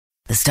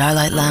The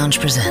Starlight Lounge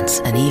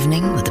presents An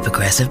Evening with the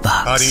Progressive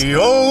Box.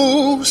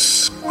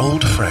 Adios,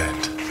 old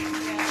friend.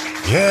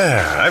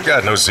 Yeah, I've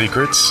got no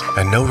secrets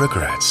and no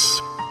regrets.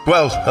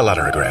 Well, a lot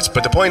of regrets,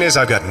 but the point is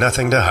I've got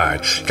nothing to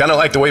hide. Kind of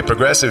like the way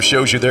Progressive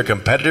shows you their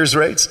competitors'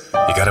 rates.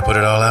 You gotta put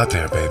it all out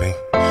there, baby.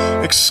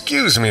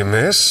 Excuse me,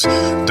 miss.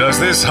 Does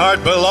this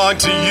heart belong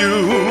to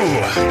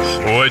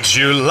you? Would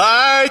you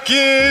like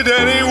it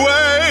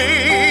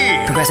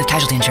anyway? Progressive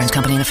Casualty Insurance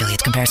Company and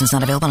Affiliates. Comparisons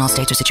not available in all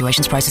states or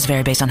situations. Prices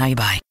vary based on how you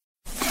buy.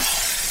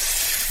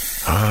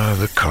 Ah,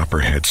 the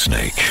copperhead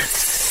snake.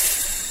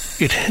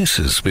 It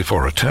hisses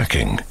before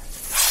attacking.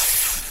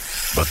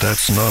 But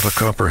that's not a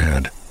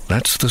copperhead.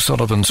 That's the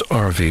Sullivan's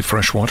RV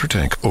freshwater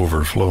tank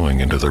overflowing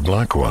into their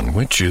black one,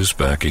 which is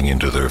backing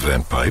into their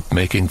vent pipe,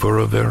 making for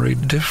a very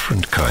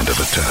different kind of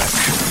attack.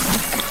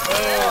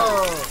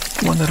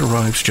 One that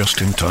arrives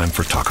just in time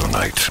for taco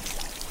night.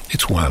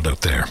 It's wild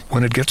out there.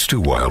 When it gets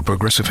too wild,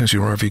 Progressive has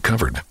your RV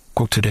covered.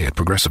 Quote today at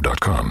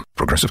Progressive.com.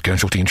 Progressive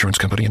Casualty Insurance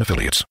Company and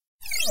Affiliates.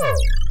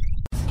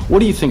 What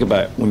do you think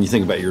about when you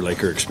think about your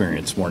Laker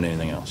experience more than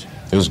anything else?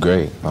 It was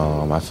great.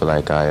 I feel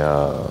like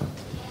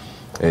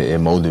it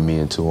molded me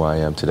into who I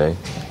am today.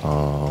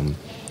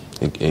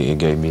 It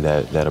gave me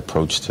that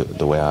approach to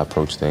the way I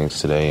approach things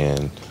today,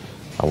 and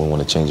I wouldn't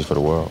want to change it for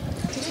the world.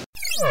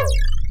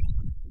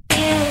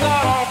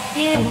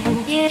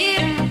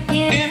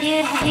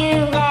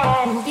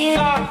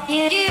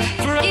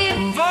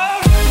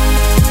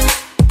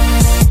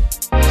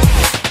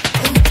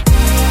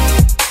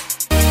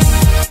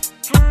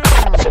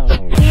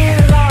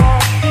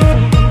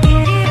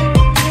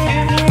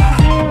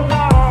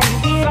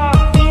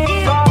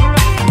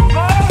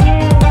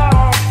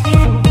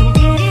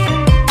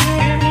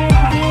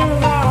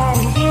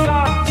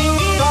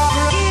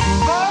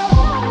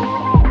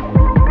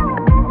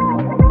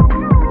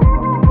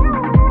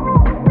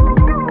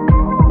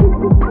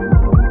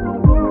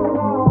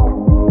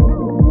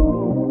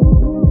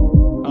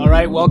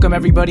 Welcome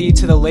everybody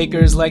to the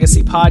Lakers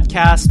Legacy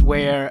Podcast,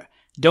 where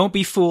don't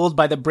be fooled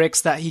by the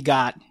bricks that he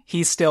got.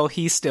 He's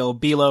still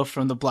B-Lo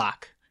from the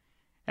block.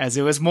 As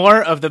it was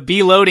more of the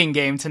B-loading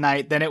game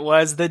tonight than it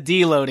was the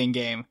D-loading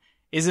game.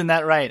 Isn't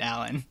that right,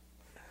 Alan?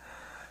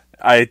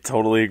 I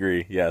totally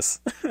agree, yes.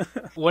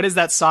 What is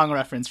that song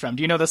reference from?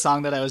 Do you know the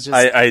song that I was just...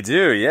 I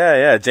do,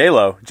 yeah.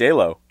 J-Lo.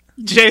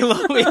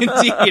 J-Lo,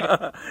 indeed.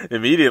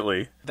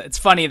 Immediately. It's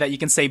funny that you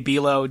can say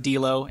B-Lo,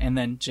 D-Lo, and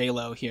then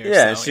J-Lo here.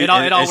 Yeah, so it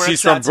all works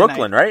she's from out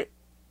Brooklyn, tonight. right?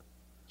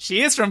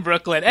 She is from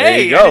Brooklyn. There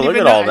Hey, you go. Look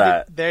at all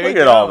that. Look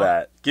at all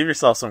that. Give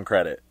yourself some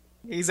credit.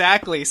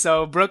 Exactly.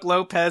 So Brooke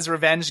Lopez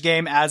revenge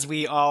game, as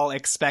we all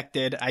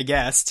expected, I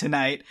guess,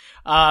 tonight.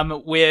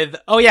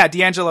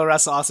 D'Angelo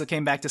Russell also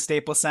came back to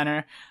Staples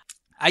Center.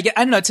 I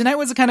don't know. Tonight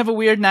was a kind of a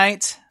weird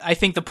night. I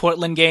think the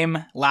Portland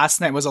game last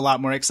night was a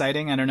lot more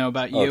exciting. I don't know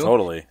about you. Oh,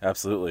 totally.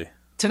 Absolutely.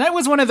 Tonight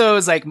was one of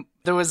those,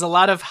 there was a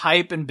lot of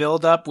hype and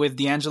build up with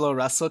D'Angelo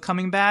Russell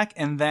coming back.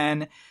 And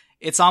then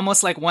it's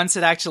almost like once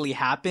it actually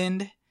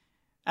happened,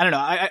 I don't know.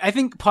 I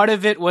think part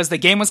of it was the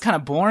game was kind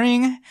of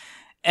boring.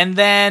 And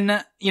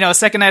then,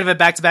 second night of it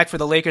back-to-back for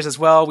the Lakers as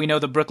well. We know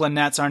the Brooklyn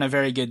Nets aren't a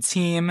very good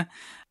team.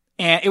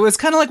 And it was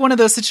kind of like one of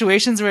those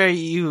situations where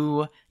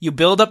you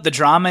build up the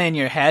drama in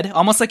your head,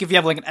 almost like if you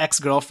have like an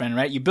ex-girlfriend,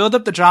 right? You build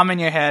up the drama in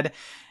your head,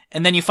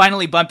 and then you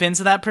finally bump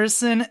into that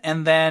person,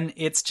 and then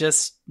it's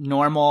just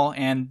normal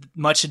and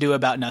much ado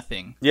about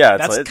nothing. Yeah,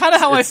 that's kind of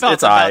how I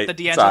felt about the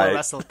D'Angelo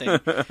Russell thing.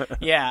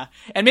 Yeah,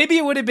 and maybe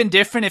it would have been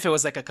different if it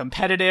was like a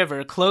competitive or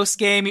a close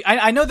game.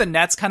 I know the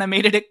Nets kind of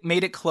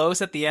made it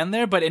close at the end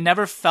there, but it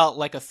never felt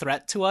like a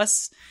threat to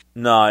us.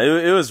 No,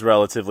 it was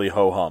relatively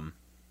ho-hum.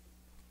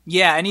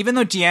 Yeah, and even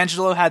though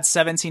D'Angelo had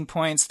 17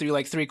 points through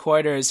like three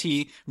quarters,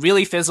 he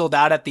really fizzled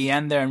out at the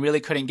end there and really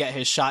couldn't get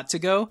his shot to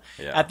go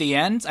at the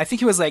end. I think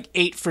he was like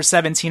 8 for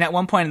 17 at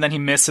one point, and then he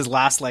missed his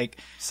last like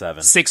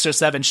 6 or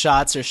 7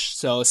 shots or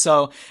so.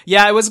 So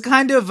yeah, it was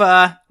kind of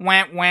a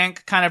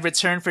wank kind of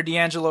return for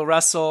D'Angelo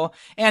Russell.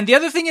 And the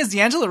other thing is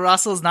D'Angelo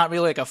Russell is not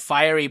really like a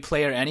fiery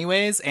player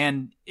anyways,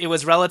 and it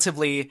was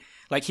relatively...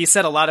 he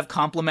said a lot of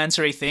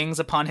complimentary things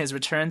upon his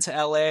return to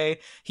LA.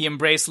 He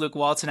embraced Luke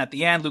Walton at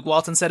the end. Luke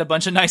Walton said a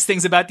bunch of nice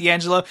things about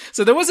D'Angelo.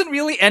 So there wasn't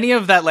really any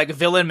of that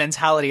villain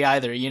mentality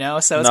either,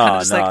 So it's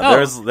kind of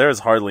just there's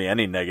hardly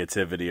any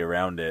negativity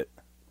around it,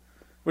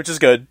 which is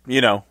good,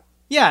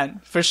 Yeah,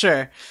 for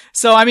sure.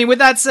 So, with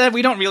that said,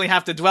 we don't really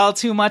have to dwell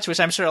too much,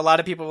 which I'm sure a lot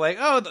of people were like,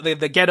 oh,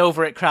 the get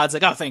over it crowd's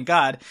like, oh, thank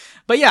God.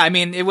 But yeah,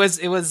 it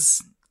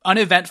was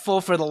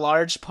uneventful for the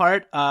large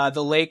part.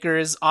 The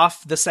Lakers,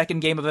 off the second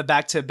game of a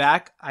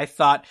back-to-back, I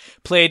thought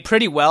played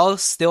pretty well,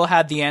 still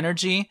had the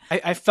energy.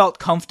 I felt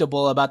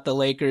comfortable about the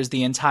Lakers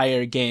the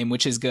entire game,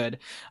 which is good.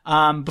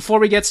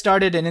 Before we get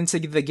started and into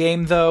the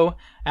game, though,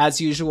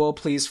 as usual,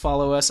 please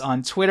follow us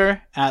on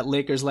Twitter at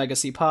Lakers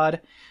Legacy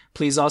Pod.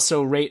 Please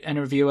also rate and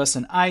review us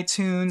on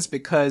iTunes,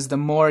 because the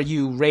more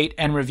you rate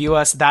and review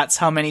us, that's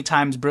how many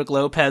times Brooke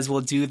Lopez will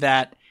do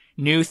that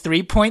new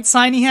 3-point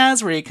sign he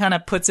has, where he kind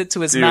of puts it to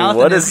his mouth.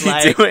 What is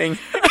he doing?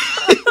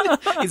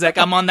 He's like,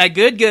 I'm on that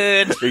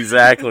good.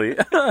 Exactly.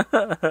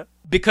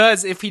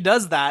 Because if he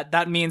does that,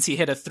 that means he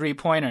hit a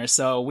 3-pointer.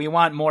 So we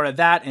want more of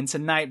that. And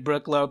tonight,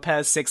 Brook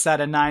Lopez, 6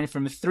 out of 9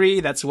 from 3.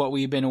 That's what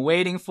we've been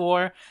waiting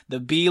for. The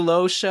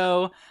B-Low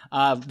show.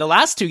 The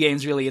last 2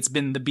 games, really, it's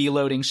been the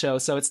B-Loading show.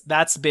 So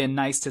that's been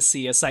nice to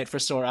see, a sight for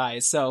sore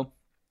eyes. So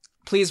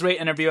please rate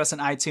and review us on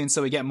iTunes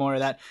so we get more of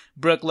that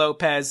Brook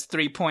Lopez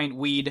 3-point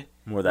weed.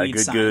 More of that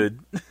weed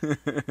good.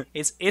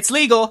 It's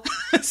legal.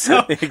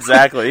 So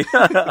Exactly.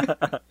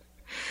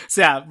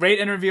 So yeah, rate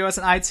and review us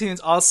on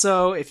iTunes.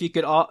 Also, if you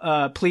could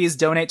please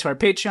donate to our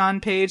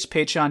Patreon page,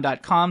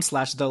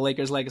 patreon.com/The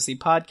Lakers Legacy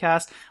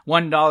Podcast.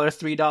 $1,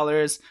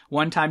 $3,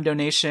 one-time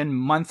donation,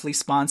 monthly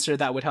sponsor.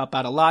 That would help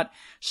out a lot.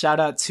 Shout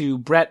out to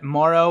Brett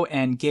Morrow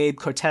and Gabe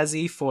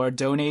Cortezi for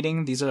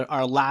donating. These are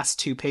our last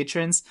 2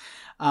 patrons.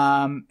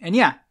 And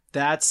yeah,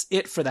 that's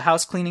it for the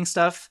house cleaning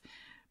stuff.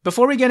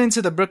 Before we get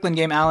into the Brooklyn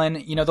game,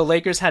 Alan, the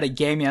Lakers had a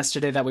game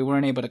yesterday that we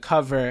weren't able to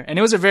cover, and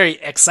it was a very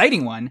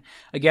exciting one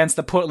against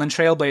the Portland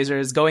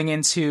Trailblazers going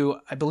into,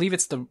 I believe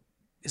is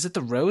it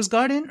the Rose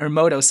Garden or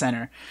Moda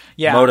Center?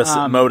 Yeah.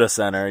 Moda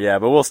Center, yeah,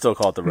 but we'll still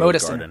call it the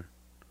Rose Garden.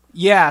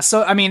 Yeah,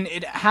 so,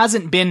 it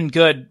hasn't been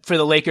good for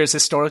the Lakers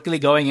historically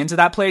going into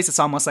that place. It's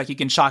almost like you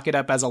can chalk it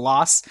up as a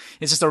loss.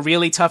 It's just a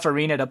really tough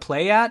arena to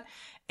play at,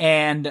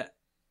 and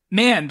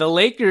man, the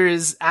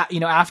Lakers,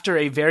 after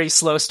a very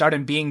slow start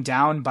and being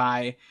down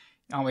by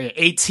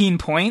 18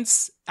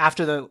 points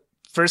after the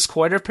first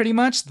quarter, pretty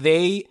much,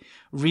 they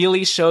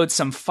really showed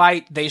some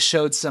fight. They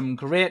showed some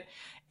grit,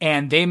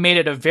 and they made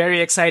it a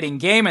very exciting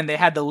game, and they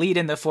had the lead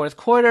in the fourth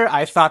quarter.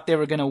 I thought they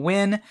were going to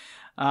win.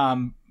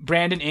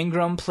 Brandon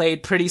Ingram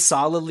played pretty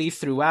solidly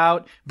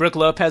throughout. Brook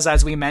Lopez,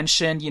 as we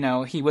mentioned,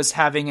 he was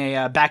having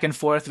a back and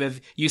forth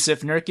with Yusuf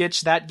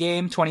Nurkic that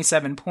game,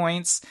 27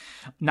 points,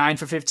 9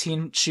 for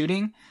 15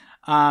 shooting.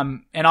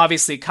 And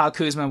obviously Kyle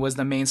Kuzma was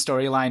the main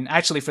storyline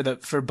actually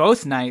for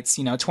both nights,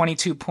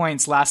 22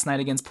 points last night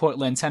against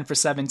Portland, 10 for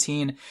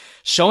 17,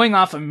 showing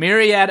off a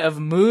myriad of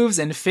moves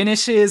and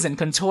finishes and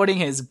contorting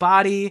his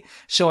body,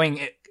 showing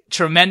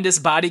tremendous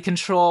body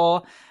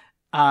control.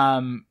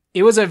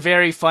 It was a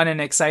very fun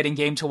and exciting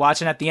game to watch.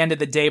 And at the end of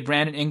the day,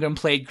 Brandon Ingram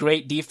played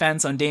great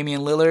defense on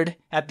Damian Lillard.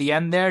 At the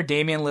end there,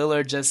 Damian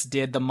Lillard just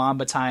did the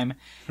Mamba time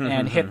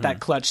and hit that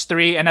clutch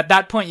 3. And at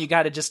that point, you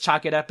got to just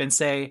chalk it up and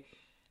say,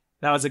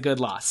 that was a good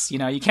loss.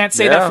 You can't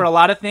say that for a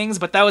lot of things,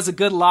 but that was a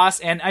good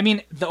loss. And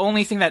the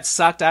only thing that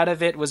sucked out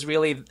of it was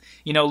really,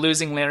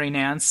 losing Larry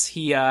Nance.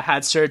 He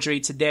had surgery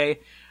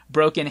today,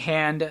 broken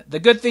hand. The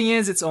good thing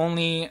is it's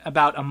only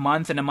about a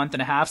month and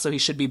a half, so he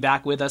should be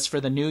back with us for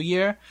the new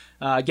year.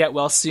 Get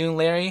well soon,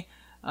 Larry.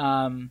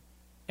 And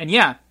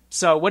yeah,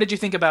 so what did you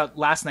think about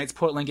last night's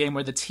Portland game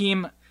where the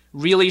team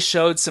really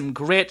showed some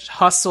grit,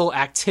 hustle,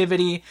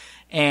 activity,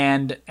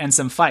 and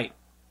some fight?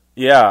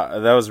 Yeah,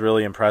 that was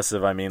really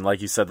impressive.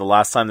 Like you said, the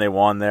last time they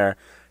won there,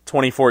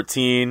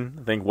 2014,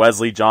 I think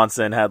Wesley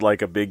Johnson had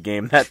like a big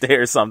game that day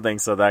or something,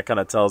 so that kind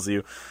of tells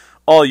you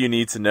all you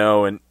need to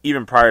know. And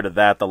even prior to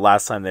that, the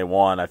last time they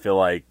won, I feel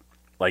like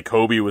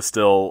Kobe was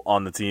still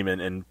on the team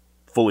and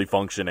fully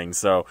functioning.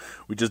 So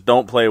we just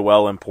don't play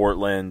well in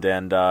Portland.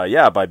 And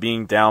by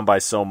being down by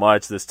so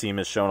much, this team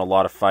has shown a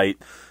lot of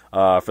fight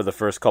for the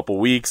first couple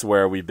weeks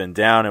where we've been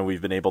down and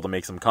we've been able to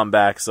make some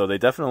comebacks. So they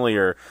definitely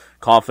are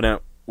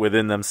confident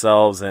within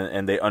themselves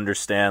and they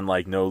understand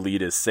no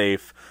lead is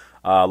safe.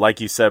 Like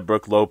you said,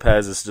 Brook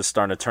Lopez is just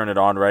starting to turn it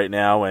on right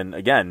now. And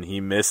again, he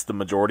missed the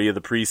majority of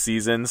the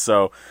preseason,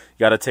 so you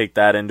got to take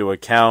that into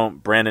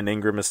account. Brandon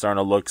Ingram is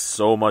starting to look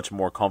so much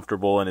more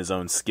comfortable in his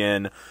own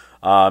skin.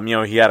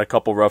 He had a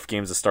couple rough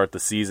games to start the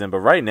season,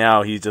 but right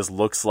now he just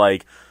looks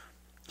like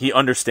he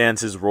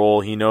understands his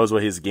role. He knows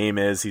what his game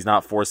is. He's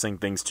not forcing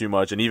things too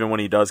much. And even when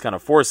he does kind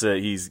of force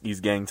it, he's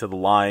getting to the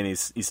line.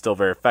 He's still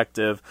very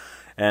effective.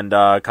 And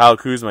Kyle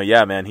Kuzma,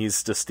 yeah, man,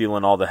 he's just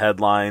stealing all the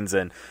headlines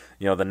and,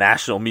 the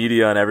national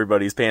media and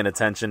everybody's paying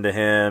attention to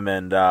him.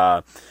 And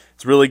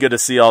it's really good to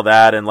see all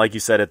that. And like you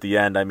said at the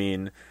end,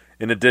 in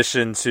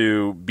addition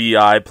to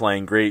B.I.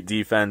 playing great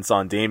defense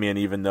on Damian,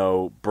 even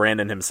though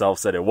Brandon himself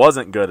said it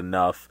wasn't good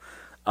enough,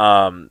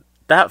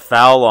 that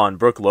foul on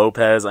Brook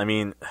Lopez,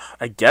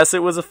 I guess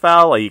it was a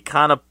foul. He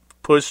kind of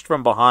pushed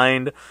from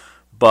behind,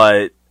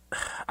 but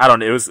I don't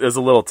know. It was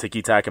a little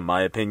ticky-tack in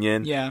my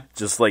opinion. Yeah.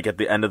 Just at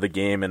the end of the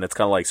game, and it's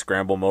kind of like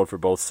scramble mode for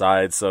both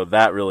sides. So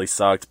that really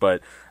sucked.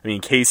 But,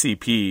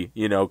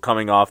 KCP,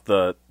 coming off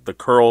the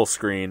curl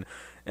screen,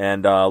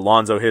 and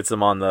Lonzo hits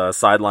him on the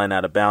sideline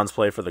out of bounds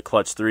play for the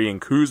clutch 3,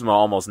 and Kuzma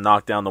almost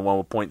knocked down the one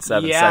with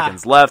 0.7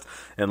 seconds left,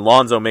 and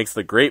Lonzo makes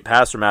the great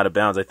pass from out of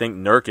bounds. I think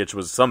Nurkic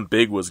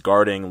was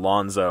guarding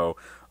Lonzo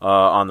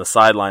on the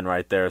sideline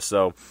right there.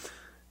 So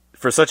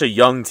for such a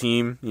young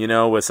team,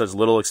 with such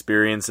little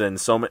experience, and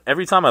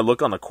every time I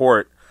look on the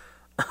court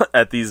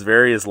at these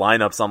various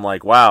lineups, I'm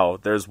like, wow,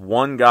 there's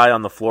one guy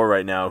on the floor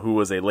right now who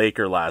was a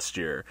Laker last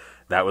year.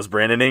 That was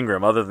Brandon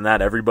Ingram. Other than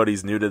that,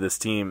 everybody's new to this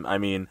team.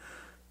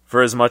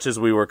 For as much as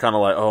we were kind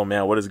of like, oh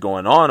man, what is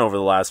going on over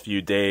the last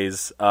few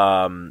days,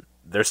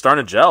 they're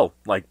starting to gel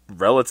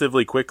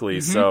relatively quickly.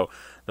 Mm-hmm. So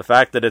the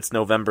fact that it's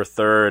November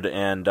 3rd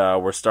and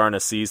we're starting to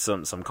see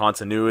some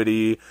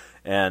continuity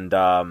and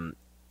some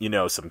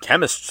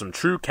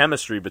true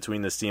chemistry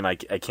between this team, I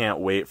can't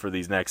wait for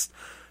these next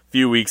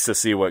few weeks to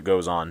see what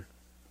goes on.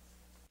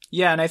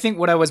 Yeah, and I think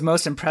what I was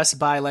most impressed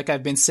by, like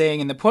I've been saying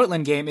in the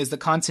Portland game, is the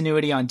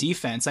continuity on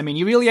defense. I mean,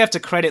 you really have to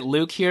credit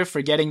Luke here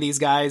for getting these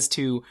guys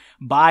to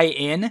buy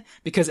in,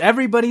 because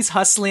everybody's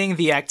hustling.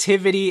 The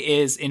activity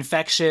is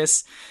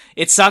infectious.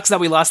 It sucks that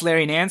we lost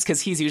Larry Nance,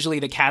 because he's usually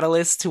the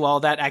catalyst to all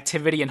that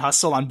activity and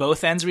hustle on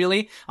both ends,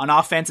 really. On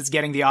offense, it's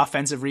getting the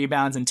offensive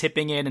rebounds and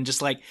tipping it and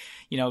just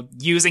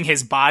using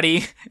his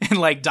body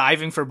and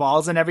diving for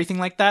balls and everything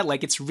like that.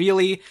 It's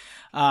really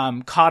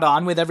caught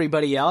on with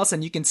everybody else,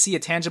 and you can see a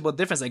tangible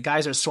difference.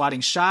 Guys are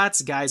swatting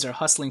shots, guys are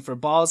hustling for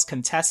balls,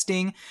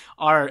 contesting,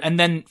 and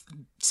then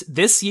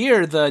this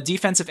year the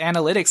defensive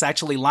analytics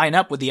actually line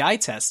up with the eye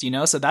test,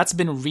 so that's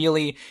been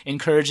really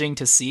encouraging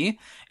to see.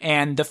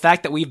 And the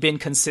fact that we've been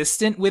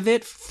consistent with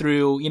it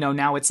through,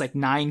 now it's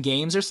 9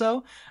 games or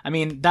so. I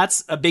mean,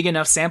 that's a big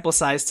enough sample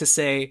size to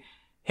say,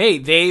 hey,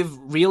 they've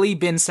really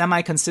been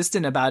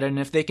semi-consistent about it, and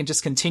if they can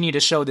just continue to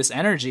show this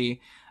energy,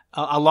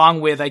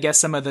 along with, I guess,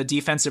 some of the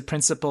defensive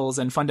principles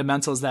and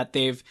fundamentals that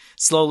they've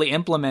slowly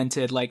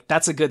implemented,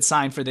 that's a good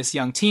sign for this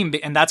young team.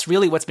 And that's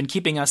really what's been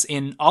keeping us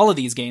in all of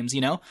these games,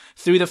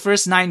 Through the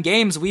first 9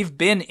 games, we've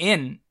been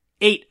in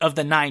 8 of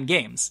the 9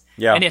 games.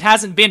 Yeah. And it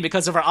hasn't been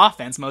because of our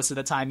offense most of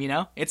the time,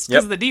 It's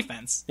because of the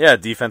defense. Yeah,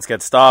 defense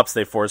gets stops,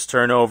 they force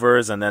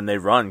turnovers, and then they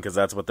run because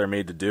that's what they're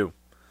made to do.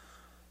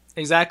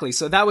 Exactly.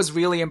 So that was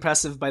really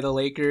impressive by the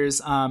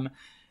Lakers.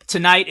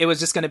 Tonight, it was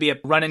just going to be a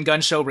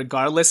run-and-gun show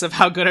regardless of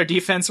how good our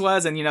defense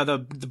was. And,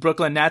 the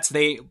Brooklyn Nets,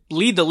 they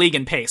lead the league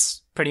in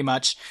pace, pretty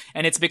much.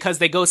 And it's because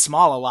they go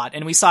small a lot.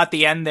 And we saw at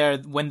the end there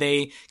when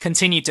they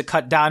continued to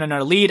cut down on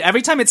our lead.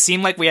 Every time it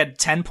seemed like we had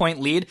 10-point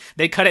lead,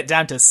 they cut it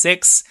down to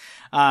 6.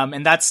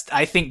 And that's,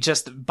 I think,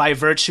 just by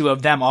virtue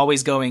of them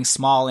always going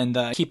small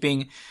and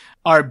keeping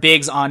our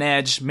bigs on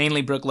edge,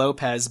 mainly Brook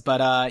Lopez.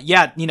 But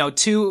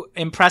 2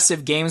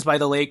 impressive games by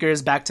the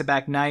Lakers,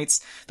 back-to-back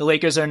nights. The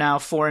Lakers are now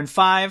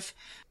 4-5.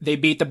 They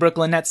beat the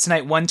Brooklyn Nets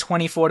tonight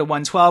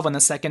 124-112 on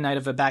the second night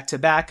of a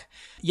back-to-back.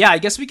 Yeah, I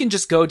guess we can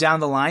just go down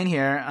the line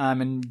here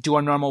and do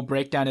our normal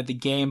breakdown of the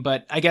game.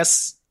 But I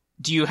guess,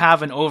 do you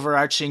have an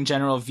overarching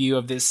general view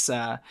of this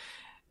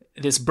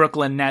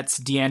Brooklyn Nets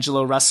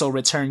D'Angelo Russell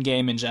return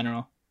game in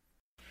general?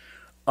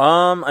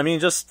 I mean,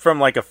 just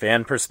from a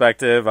fan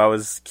perspective, I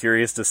was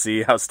curious to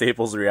see how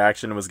Staples'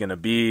 reaction was going to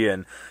be,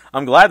 and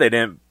I'm glad they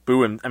didn't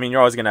boo him. I mean,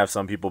 you're always going to have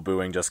some people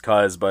booing just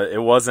cause, but it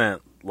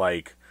wasn't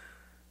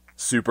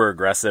super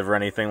aggressive or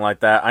anything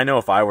like that. I know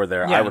if I were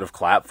there, I would have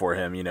clapped for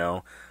him, He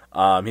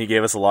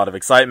gave us a lot of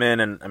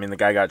excitement, and I mean, the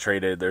guy got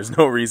traded. There's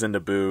no reason to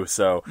boo,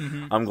 so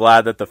I'm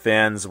glad that the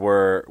fans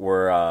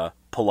were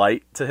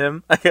polite to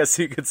him, I guess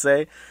you could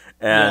say.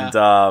 And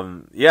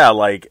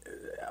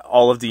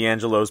all of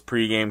D'Angelo's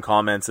pregame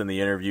comments in the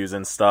interviews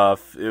and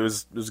stuff, it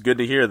was good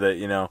to hear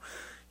that,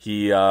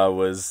 he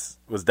was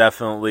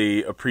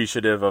definitely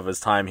appreciative of his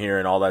time here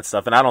and all that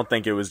stuff. And I don't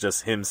think it was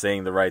just him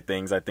saying the right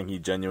things. I think he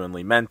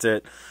genuinely meant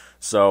it.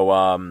 So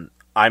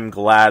I'm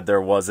glad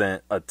there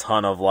wasn't a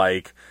ton of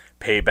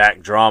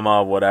payback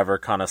drama, whatever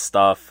kind of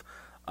stuff.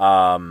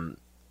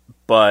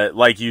 But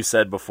like you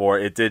said before,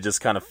 it did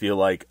just kind of feel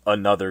like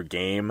another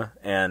game.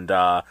 And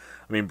I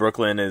mean,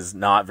 Brooklyn is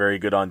not very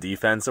good on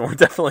defense, and we're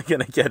definitely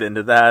going to get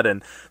into that.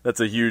 And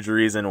that's a huge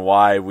reason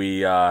why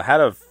we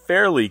had a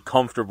fairly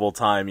comfortable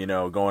time,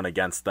 going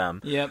against them.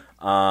 Yep.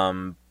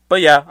 But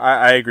yeah,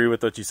 I agree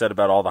with what you said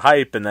about all the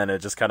hype, and then it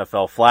just kind of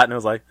fell flat, and it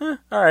was like, all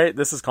right,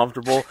 this is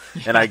comfortable.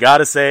 And I got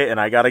to say, and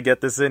I got to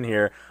get this in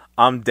here,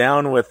 I'm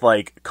down with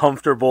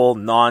comfortable,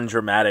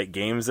 non-dramatic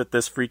games at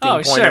this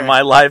freaking point in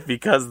my life,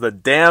 because the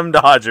damn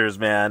Dodgers,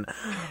 man.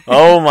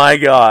 Oh my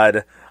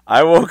God.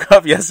 I woke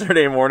up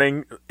yesterday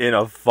morning in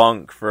a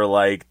funk for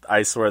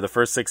I swear, the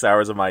first 6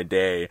 hours of my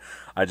day.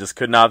 I just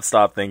could not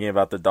stop thinking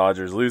about the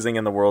Dodgers losing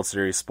in the World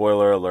Series.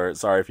 Spoiler alert.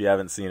 Sorry if you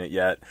haven't seen it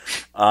yet.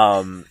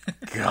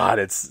 God,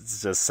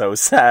 it's just so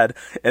sad.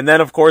 And then,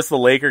 of course, the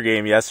Laker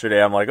game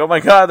yesterday, I'm like, oh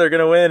my God, they're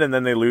going to win. And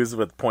then they lose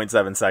with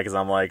 0.7 seconds.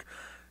 I'm like,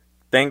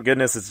 thank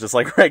goodness it's just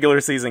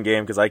regular season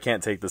game, because I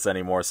can't take this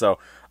anymore. So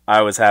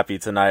I was happy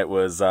tonight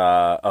was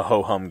a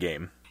ho-hum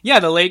game. Yeah,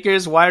 the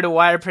Lakers, wire to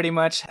wire, pretty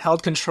much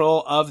held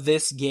control of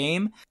this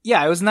game.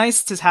 Yeah, it was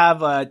nice to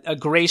have a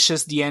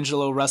gracious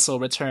D'Angelo Russell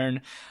return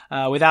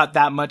without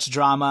that much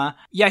drama.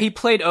 Yeah, he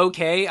played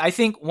okay. I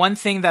think one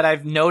thing that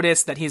I've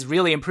noticed that he's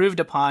really improved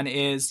upon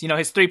is,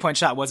 his three-point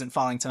shot wasn't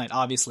falling tonight,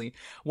 obviously.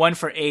 1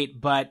 for 8,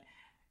 but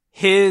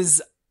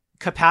his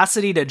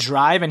capacity to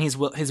drive and his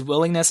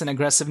willingness and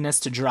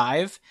aggressiveness to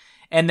drive,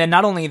 and then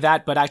not only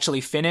that, but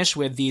actually finish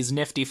with these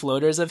nifty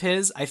floaters of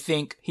his. I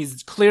think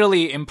he's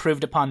clearly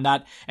improved upon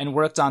that and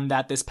worked on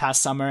that this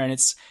past summer, and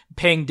it's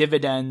paying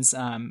dividends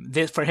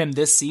for him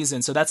this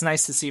season. So that's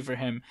nice to see for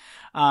him.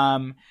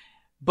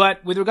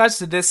 But with regards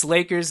to this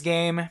Lakers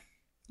game,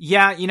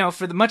 yeah,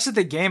 for much of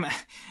the game,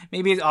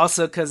 maybe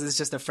also because it's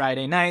just a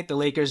Friday night, the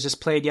Lakers just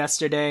played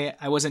yesterday.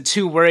 I wasn't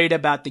too worried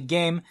about the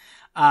game.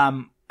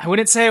 I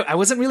wouldn't say I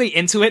wasn't really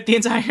into it the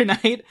entire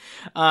night.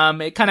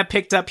 It kind of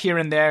picked up here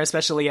and there,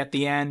 especially at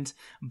the end.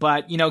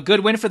 But,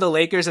 good win for the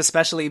Lakers,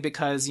 especially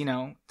because,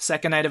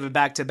 second night of a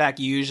back-to-back,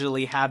 you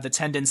usually have the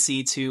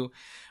tendency to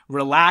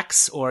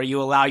relax or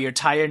you allow your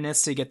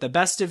tiredness to get the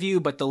best of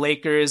you. But the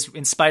Lakers,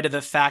 in spite of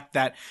the fact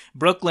that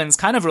Brooklyn's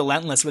kind of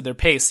relentless with their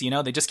pace,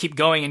 they just keep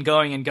going and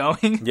going and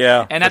going.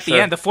 Yeah. And at the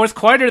end, the fourth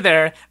quarter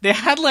there, they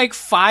had like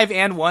 5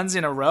 and 1s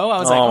in a row. I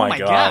was like, oh my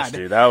gosh, God.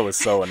 Dude, that was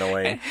so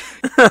annoying.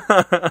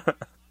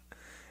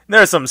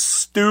 There's some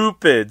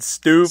stupid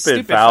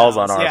fouls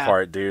on our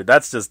part, dude.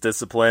 That's just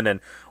discipline. And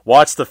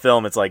watch the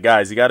film. It's like,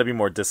 guys, you got to be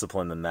more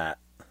disciplined than that.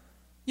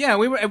 Yeah,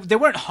 they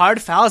weren't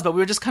hard fouls, but we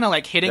were just kind of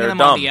like hitting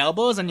them on the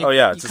elbows, and you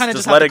kind of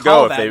just let have it to go.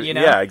 call If that, they,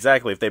 yeah,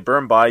 exactly. If they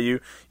burn by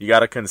you, you got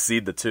to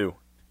concede the 2.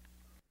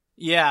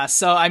 Yeah,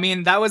 so I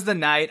mean that was the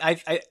night.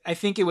 I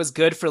think it was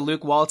good for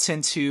Luke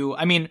Walton to.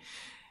 I mean,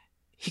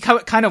 he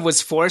kind of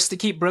was forced to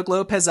keep Brook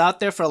Lopez out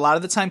there for a lot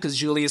of the time because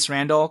Julius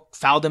Randle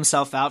fouled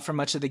himself out for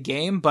much of the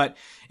game. But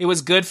it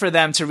was good for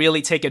them to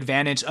really take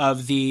advantage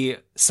of the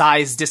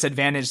size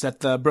disadvantage that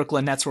the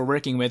Brooklyn Nets were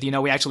working with.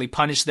 We actually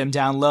punished them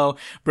down low.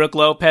 Brook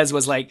Lopez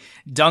was like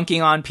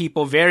dunking on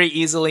people very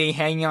easily,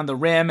 hanging on the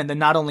rim. And then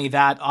not only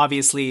that,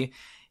 obviously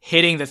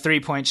hitting the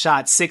 3-point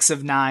shot, 6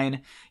 of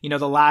 9.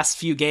 The last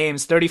few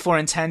games, 34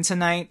 and 10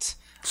 tonight.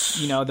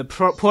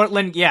 The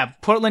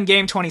Portland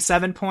game,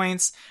 27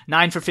 points,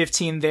 9 for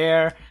 15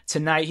 there.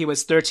 Tonight he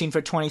was 13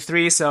 for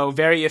 23, so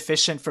very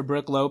efficient for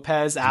Brook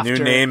Lopez. New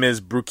name is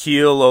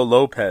Brukilo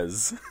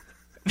Lopez.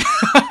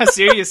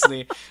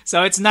 Seriously.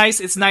 So it's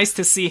nice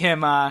to see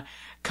him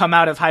come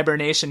out of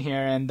hibernation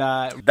here, and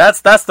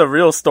that's the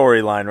real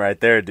storyline right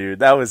there, dude.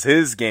 That was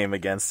his game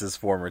against his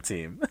former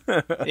team.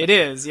 It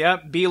is,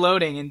 yep.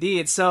 B-loading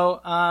indeed. So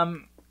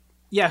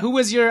who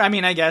was your,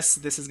 I guess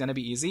this is gonna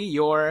be easy.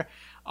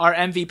 Our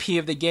MVP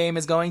of the game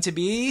is going to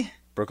be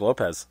Brook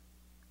Lopez.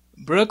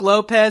 Brook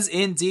Lopez,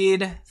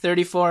 indeed,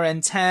 34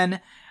 and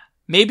 10.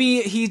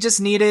 Maybe he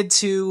just needed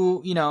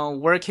to,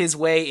 work his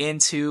way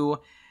into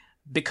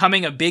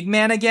becoming a big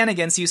man again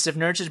against Yusuf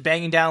Nurkic,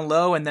 banging down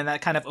low, and then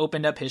that kind of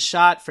opened up his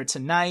shot for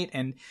tonight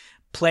and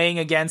playing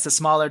against a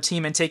smaller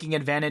team and taking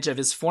advantage of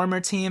his former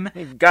team.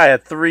 The guy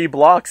had 3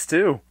 blocks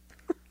too.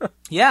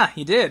 Yeah,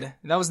 he did.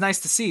 That was nice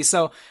to see.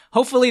 So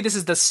hopefully this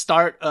is the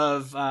start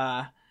of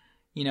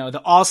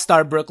the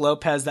all-star Brook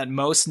Lopez that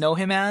most know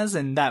him as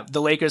and that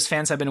the Lakers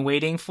fans have been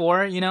waiting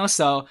for,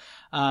 So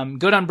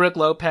good on Brook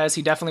Lopez.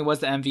 He definitely was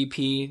the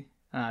MVP.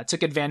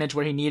 Took advantage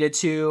where he needed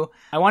to.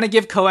 I want to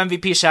give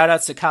co-MVP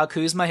shout-outs to Kyle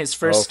Kuzma, his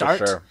first start.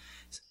 For sure.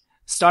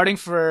 Starting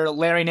for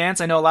Larry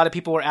Nance. I know a lot of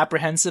people were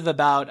apprehensive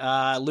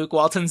about Luke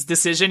Walton's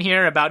decision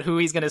here about who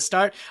he's going to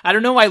start. I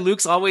don't know why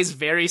Luke's always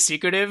very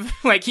secretive.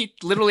 Like, he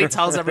literally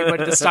tells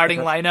everybody the starting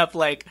lineup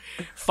like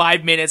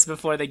 5 minutes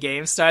before the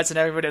game starts, and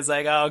everybody's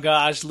like, oh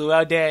gosh,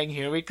 Luau Deng,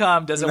 here we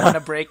come. Doesn't want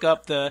to break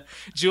up the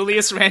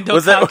Julius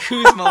Randle Kyle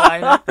Kuzma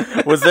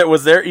lineup.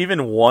 Was there even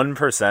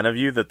 1% of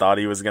you that thought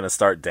he was going to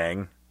start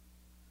Deng?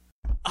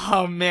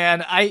 Oh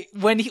man,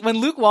 when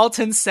Luke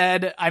Walton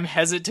said I'm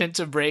hesitant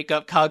to break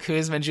up Kyle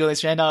Kuzma and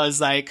Julius Randle, I was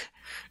like,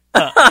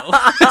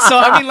 uh-oh. So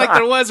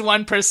there was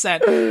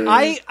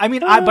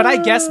 1%. But I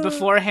guessed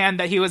beforehand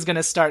that he was going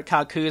to start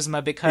Kyle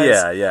Kuzma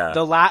because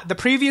the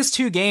previous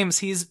 2 games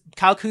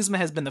Kyle Kuzma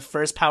has been the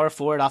first power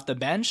forward off the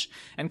bench,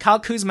 and Kyle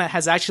Kuzma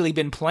has actually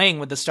been playing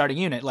with the starting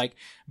unit. Like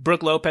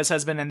Brook Lopez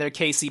has been in there,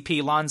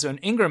 KCP, Lonzo, and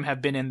Ingram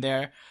have been in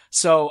there.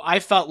 So I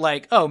felt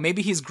like, oh,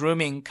 maybe he's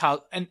grooming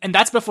Kyle, and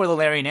that's before the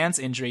Larry Nance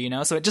injury,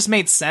 So it just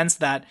made sense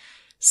that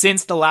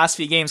since the last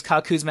few games,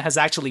 Kyle Kuzma has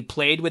actually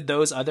played with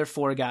those other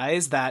 4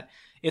 guys, that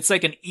it's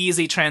like an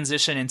easy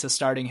transition into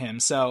starting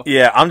him. So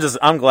yeah,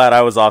 I'm glad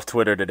I was off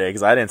Twitter today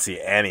because I didn't see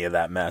any of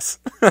that mess.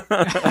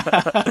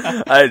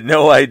 I had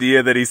no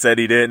idea that he said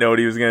he didn't know what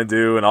he was going to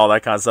do and all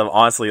that kind of stuff.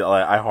 Honestly,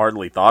 I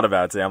hardly thought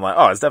about it today. I'm like,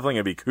 oh, it's definitely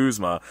going to be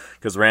Kuzma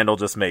because Randall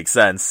just makes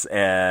sense.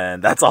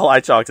 And that's all I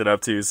chalked it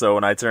up to. So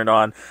when I turned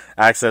on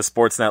Access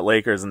Sportsnet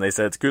Lakers and they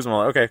said it's Kuzma,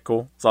 I'm like, okay,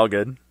 cool. It's all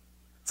good.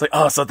 It's like,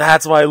 oh, so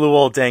that's why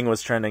Luol Deng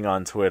was trending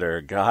on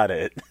Twitter. Got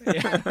it.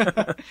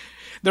 Yeah.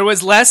 There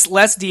was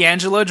less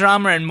D'Angelo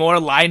drama and more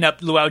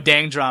lineup Luol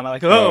Deng drama.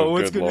 Like,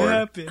 what's going to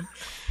happen?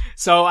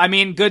 So,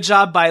 good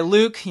job by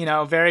Luke.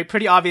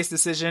 Pretty obvious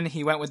decision.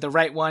 He went with the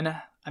right one.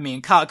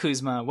 Kyle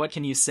Kuzma, what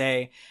can you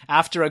say?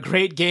 After a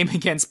great game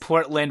against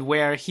Portland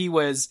where he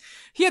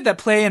had that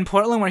play in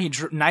Portland where he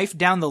knifed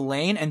down the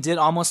lane and did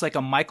almost like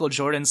a Michael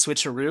Jordan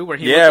switcheroo where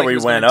he where he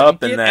went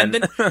up and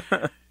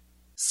then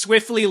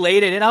swiftly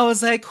laid it. And I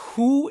was like,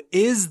 who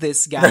is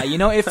this guy?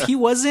 If he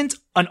wasn't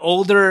an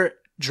older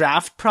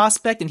draft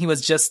prospect and he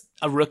was just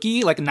a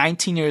rookie, like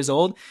 19 years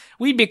old,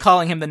 we'd be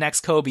calling him the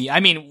next Kobe.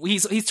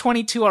 He's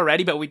 22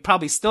 already, but we'd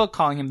probably still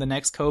calling him the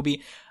next Kobe.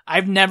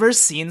 I've never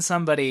seen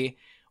somebody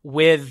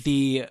with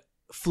the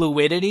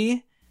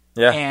fluidity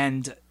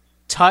and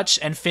touch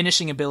and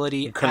finishing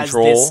ability as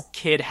this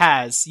kid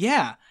has.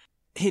 Yeah.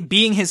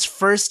 Being his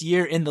first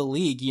year in the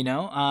league,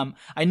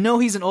 I know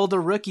he's an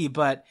older rookie,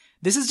 but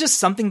this is just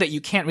something that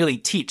you can't really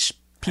teach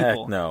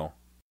people. Heck no.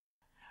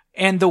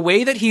 And the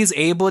way that he's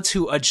able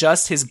to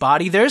adjust his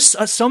body, there's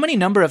so many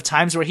number of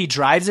times where he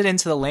drives it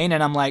into the lane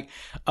and I'm like,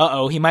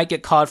 uh-oh, he might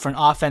get called for an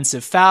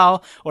offensive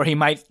foul, or he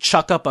might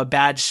chuck up a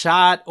bad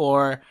shot,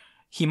 or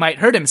he might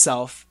hurt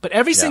himself. But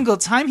every single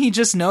time he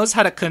just knows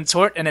how to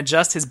contort and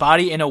adjust his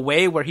body in a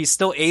way where he's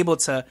still able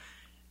to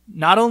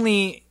not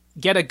only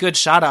get a good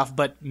shot off,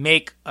 but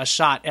make a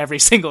shot every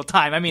single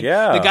time. I mean,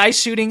 the guy's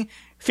shooting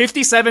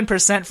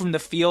 57% from the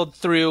field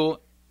through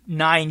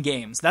 9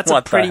 games. That's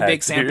a pretty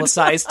big sample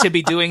size to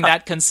be doing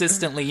that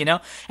consistently, you know?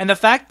 And the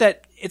fact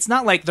that it's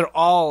not like they're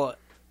all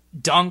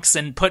dunks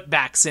and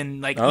putbacks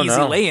and like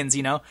easy lay-ins,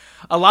 you know?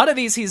 A lot of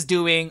these he's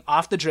doing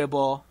off the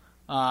dribble,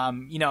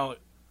 you know,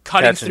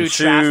 cutting through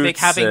traffic,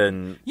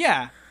 having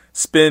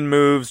spin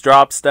moves,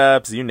 drop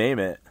steps, you name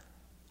it.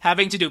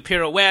 Having to do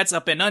pirouettes,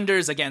 up and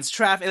unders against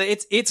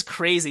traffic. It's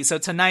crazy. So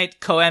tonight,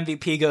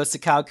 co-MVP goes to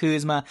Kyle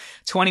Kuzma.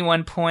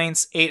 21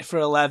 points, 8 for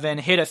 11,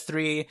 hit a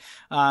 3,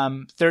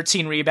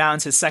 13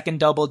 rebounds, his second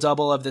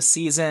double-double of the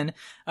season.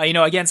 You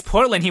know, against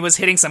Portland, he was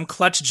hitting some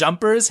clutch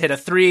jumpers, hit a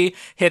 3,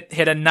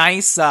 hit a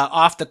nice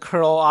off the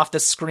curl, off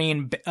the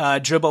screen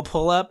dribble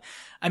pull-up.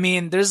 I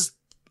mean,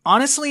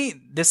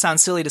 honestly, this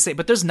sounds silly to say,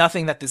 but there's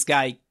nothing that this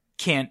guy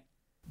can't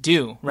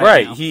do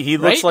right now. He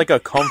looks like a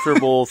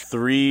comfortable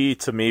 3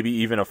 to maybe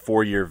even a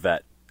 4-year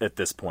vet at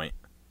this point.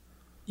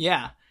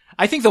 Yeah.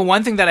 I think the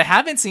one thing that I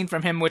haven't seen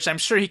from him, which I'm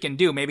sure he can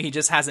do, maybe he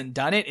just hasn't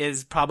done it,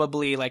 is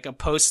probably like a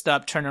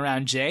post-up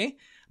turnaround J.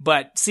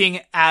 But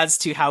seeing as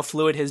to how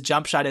fluid his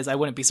jump shot is, I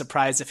wouldn't be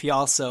surprised if he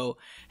also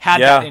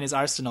had that in his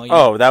arsenal. You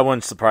know? Oh, that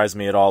wouldn't surprise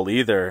me at all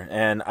either.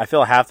 And I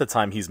feel half the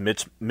time he's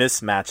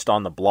mismatched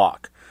on the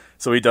block.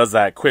 So he does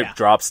that quick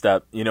drop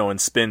step, you know,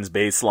 and spins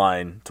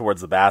baseline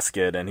towards the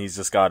basket, and he's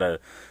just got a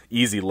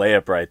easy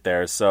layup right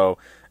there. So,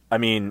 I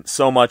mean,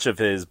 so much of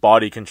his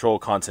body control,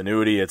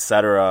 continuity,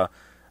 etc.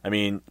 I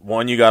mean,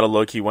 one, you got to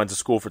look, he went to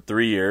school for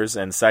 3 years,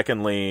 and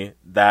secondly,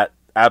 that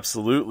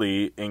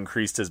absolutely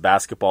increased his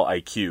basketball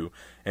IQ,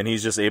 and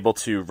he's just able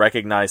to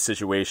recognize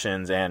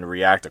situations and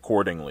react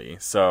accordingly.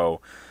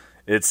 So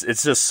it's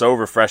just so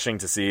refreshing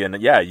to see,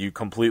 and yeah, you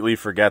completely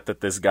forget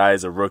that this guy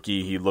is a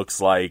rookie. He looks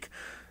like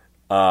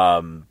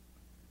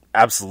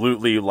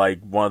absolutely like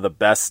one of the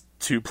best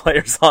 2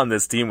 players on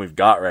this team we've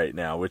got right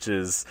now, which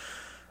is,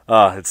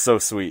 it's so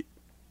sweet.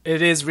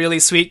 It is really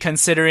sweet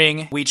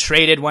considering we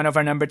traded one of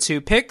our number 2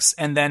 picks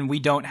and then we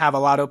don't have a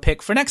lotto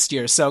pick for next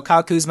year. So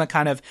Kyle Kuzma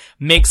kind of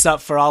makes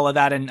up for all of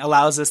that and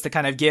allows us to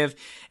kind of give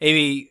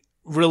a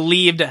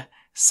relieved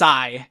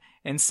sigh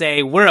and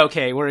say, we're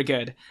okay, we're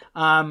good.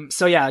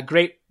 So yeah,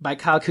 great by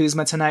Kyle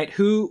Kuzma tonight.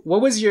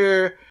 What was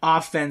your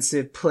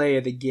offensive play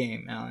of the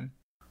game, Alan?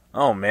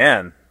 Oh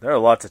man, there are a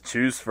lot to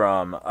choose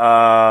from.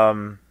 I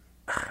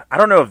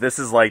don't know if this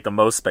is like the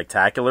most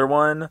spectacular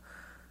one,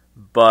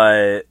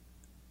 but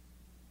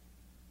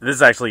this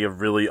is actually a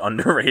really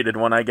underrated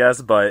one, I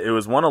guess. But it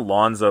was one of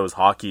Lonzo's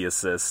hockey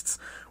assists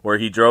where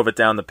he drove it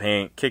down the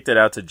paint, kicked it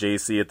out to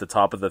JC at the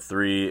top of the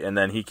 3, and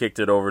then he kicked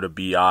it over to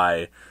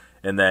BI,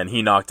 and then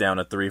he knocked down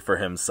a 3 for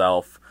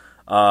himself.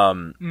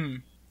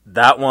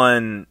 That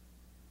one,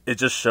 it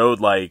just showed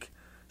like,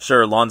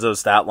 sure,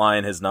 Lonzo's stat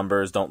line, his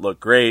numbers don't look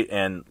great,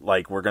 and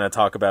like we're going to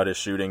talk about his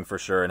shooting for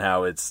sure and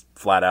how it's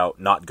flat out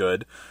not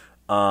good.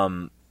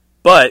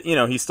 But, you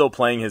know, he's still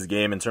playing his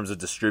game in terms of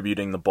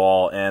distributing the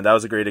ball, and that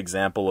was a great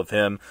example of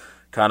him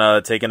kind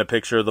of taking a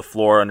picture of the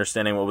floor,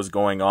 understanding what was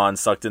going on,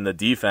 sucked in the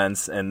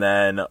defense, and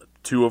then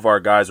 2 of our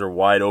guys were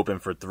wide open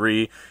for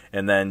 3,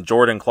 and then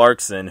Jordan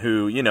Clarkson,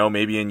 who, you know,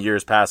 maybe in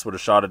years past would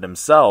have shot it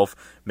himself,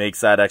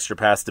 makes that extra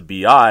pass to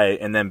BI,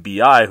 and then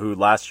BI, who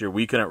last year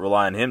we couldn't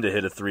rely on him to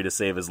hit a 3 to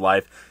save his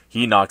life,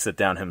 he knocks it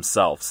down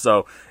himself.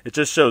 So it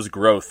just shows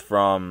growth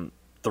from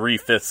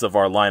 3/5 of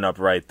our lineup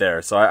right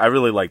there. So I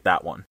really like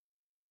that one.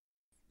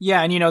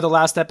 Yeah, and you know, the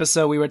last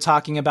episode we were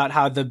talking about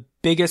how the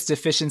biggest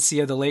deficiency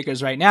of the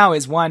Lakers right now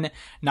is, one,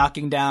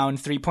 knocking down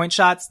 3-point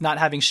shots, not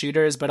having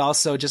shooters, but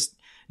also just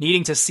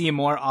needing to see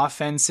more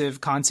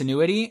offensive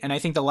continuity. And I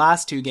think the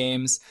last 2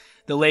 games,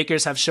 the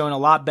Lakers have shown a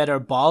lot better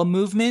ball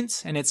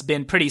movement, and it's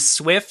been pretty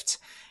swift.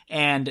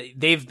 And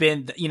they've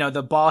been, you know,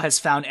 the ball has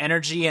found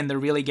energy and they're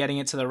really getting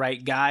it to the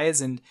right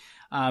guys and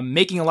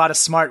making a lot of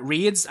smart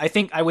reads. I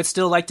think I would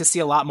still like to see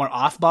a lot more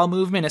off-ball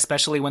movement,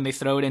 especially when they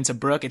throw it into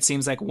Brook. It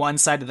seems like one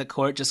side of the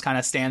court just kind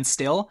of stands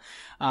still.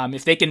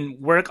 If they can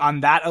work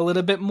on that a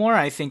little bit more,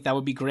 I think that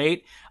would be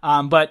great.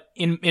 But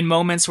in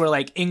moments where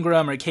like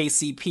Ingram or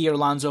KCP or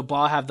Lonzo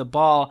Ball have the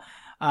ball,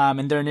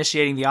 and they're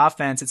initiating the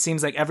offense, it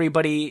seems like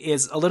everybody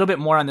is a little bit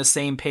more on the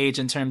same page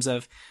in terms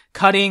of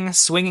cutting,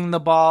 swinging the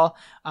ball,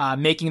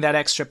 making that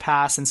extra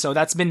pass. And so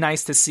that's been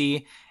nice to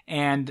see.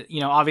 And,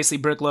 you know, obviously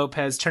Brook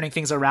Lopez turning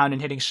things around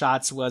and hitting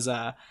shots was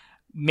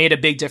made a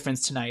big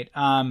difference tonight.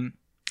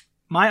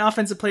 My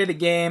offensive play of the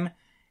game,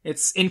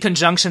 it's in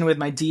conjunction with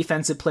my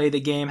defensive play of the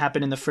game,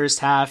 happened in the first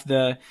half.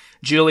 The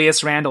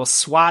Julius Randle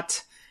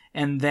swat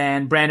And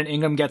then Brandon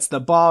Ingram gets the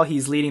ball.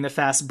 He's leading the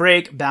fast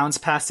break, bounce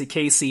pass to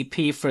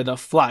KCP for the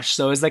flush.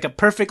 So it's like a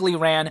perfectly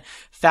ran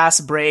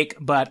fast break,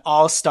 but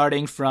all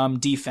starting from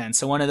defense.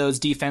 So one of those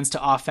defense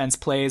to offense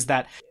plays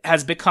that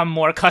has become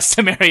more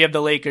customary of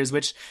the Lakers,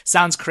 which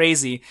sounds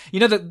crazy. You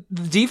know, the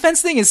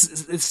defense thing is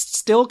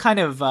still kind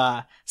of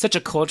such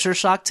a culture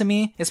shock to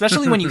me,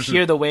 especially when you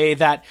hear the way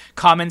that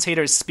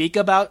commentators speak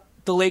about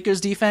the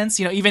Lakers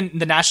defense. You know, even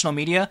the national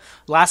media.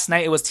 Last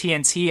night it was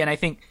TNT, and I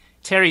think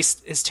Terry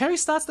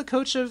Stotts the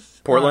coach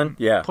of Portland?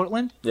 Yeah.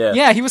 Portland? Yeah.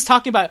 Yeah, he was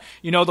talking about,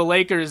 the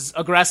Lakers'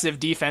 aggressive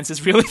defense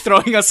is really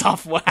throwing us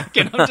off whack.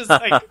 And I'm just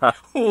like,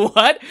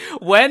 what?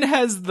 When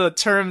has the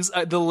terms,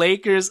 the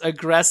Lakers'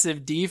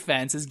 aggressive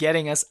defense is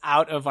getting us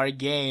out of our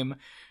game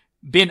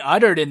been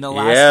uttered in the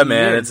last few Yeah,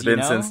 man, years, it's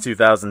been since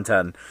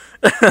 2010.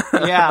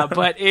 Yeah,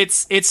 but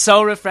it's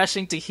so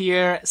refreshing to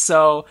hear.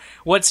 So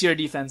what's your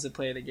defensive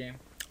play of the game?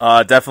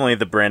 Definitely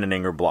the Brandon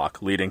Ingram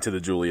block leading to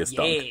the Julius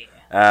dunk.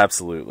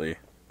 Absolutely.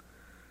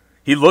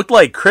 He looked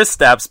like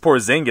Kristaps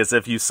Porzingis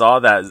if you saw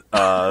that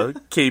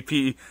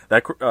Kristaps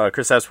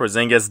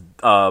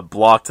Porzingis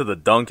block to the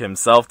dunk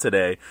himself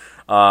today.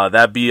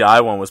 That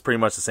BI one was pretty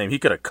much the same. He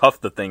could have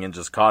cuffed the thing and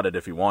just caught it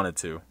if he wanted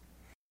to.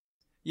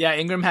 Yeah,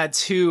 Ingram had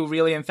 2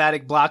 really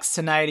emphatic blocks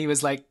tonight. He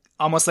was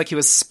almost like he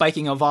was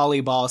spiking a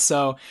volleyball,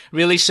 so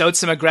really showed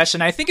some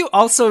aggression. I think it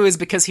also is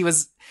because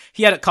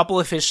he had a couple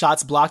of his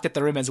shots blocked at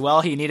the rim as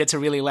well. He needed to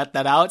really let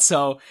that out.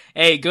 So,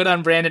 hey, good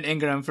on Brandon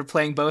Ingram for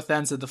playing both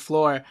ends of the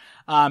floor.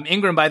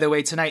 Ingram, by the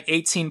way, tonight,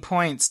 18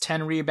 points,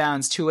 10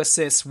 rebounds, 2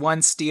 assists,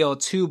 1 steal,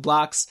 2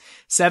 blocks,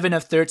 7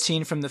 of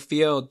 13 from the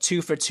field,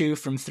 2 for 2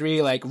 from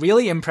 3. Like,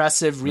 really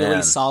impressive,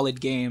 really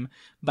solid game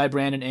by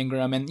Brandon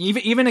Ingram. And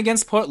even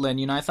against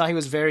Portland, I thought he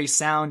was very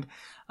sound.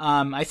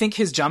 I think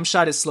his jump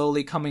shot is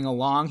slowly coming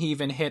along. He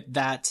even hit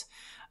that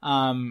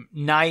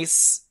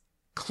nice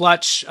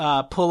clutch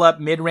pull-up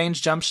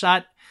mid-range jump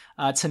shot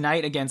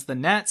tonight against the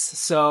Nets.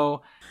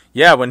 So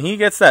yeah, when he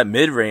gets that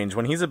mid-range,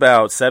 when he's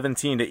about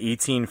 17 to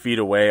 18 feet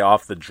away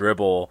off the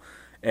dribble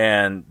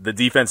and the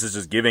defense is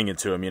just giving it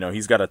to him,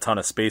 he's got a ton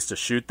of space to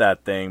shoot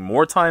that thing.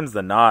 More times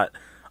than not,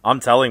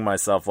 I'm telling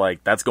myself,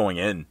 that's going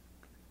in.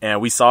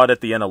 And we saw it at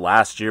the end of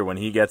last year when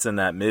he gets in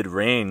that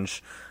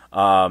mid-range.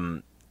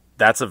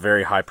 That's a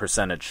very high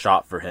percentage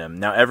shot for him.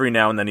 Now, every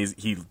now and then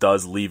he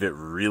does leave it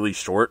really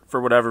short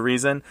for whatever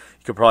reason.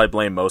 You could probably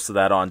blame most of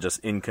that on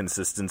just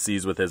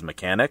inconsistencies with his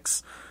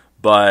mechanics.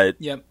 But,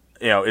 yep.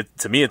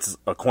 To me, it's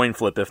a coin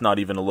flip, if not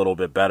even a little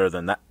bit better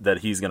than that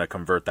he's going to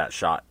convert that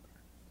shot.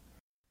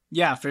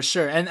 Yeah, for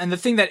sure. And the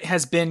thing that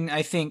has been,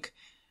 I think,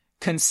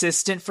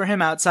 consistent for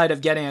him outside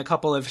of getting a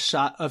couple of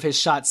his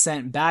shots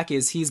sent back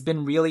is he's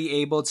been really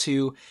able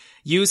to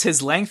use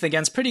his length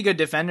against pretty good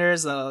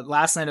defenders.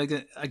 Last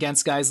night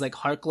against guys like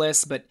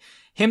Harkless, but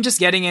him just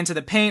getting into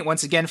the paint,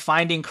 once again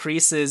finding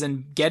creases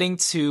and getting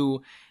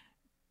to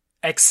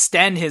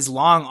extend his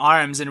long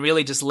arms and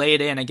really just lay it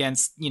in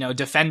against,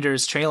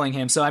 defenders trailing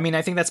him. So,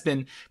 I think that's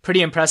been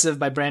pretty impressive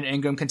by Brandon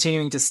Ingram,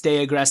 continuing to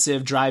stay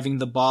aggressive, driving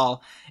the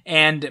ball,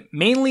 and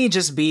mainly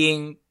just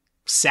being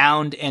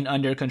sound and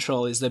under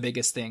control is the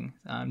biggest thing.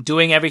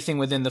 Doing everything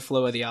within the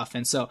flow of the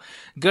offense. So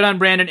good on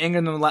Brandon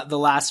Ingram the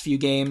last few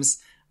games.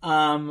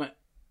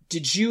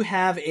 Did you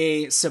have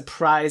a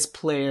surprise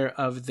player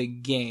of the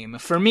game?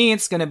 For me,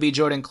 it's going to be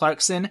Jordan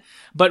Clarkson,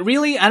 but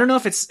really, I don't know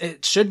if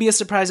it should be a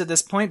surprise at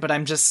this point, but I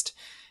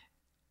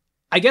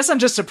guess I'm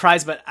just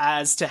surprised, but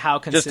as to how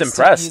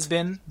consistent he's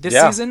been this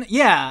season.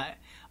 Yeah.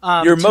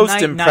 Your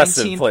most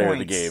impressive player of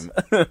the game.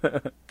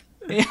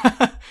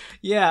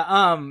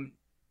 Yeah.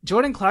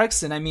 Jordan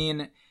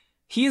Clarkson,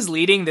 he is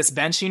leading this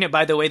bench unit.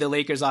 By the way, the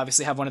Lakers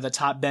obviously have one of the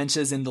top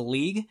benches in the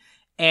league.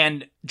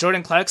 And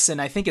Jordan Clarkson,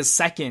 I think, is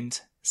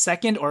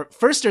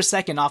first or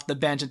second off the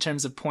bench in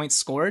terms of points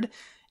scored.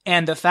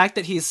 And the fact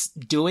that he's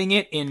doing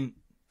it in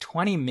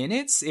 20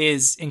 minutes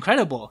is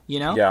incredible,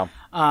 Yeah.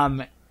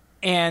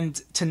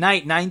 And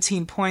tonight,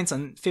 19 points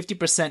on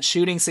 50%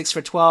 shooting, 6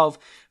 for 12,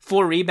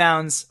 4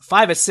 rebounds,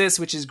 5 assists,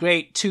 which is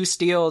great, 2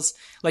 steals.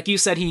 Like you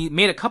said, he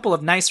made a couple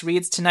of nice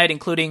reads tonight,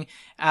 including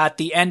at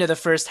the end of the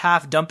first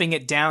half, dumping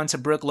it down to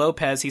Brook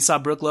Lopez. He saw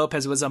Brook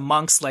Lopez was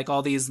amongst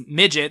all these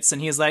midgets, and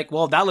he's like,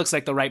 well, that looks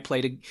like the right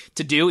play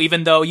to do,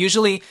 even though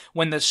usually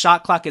when the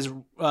shot clock is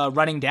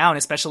running down,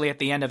 especially at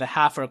the end of a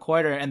half or a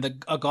quarter,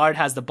 and a guard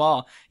has the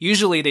ball,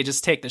 usually they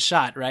just take the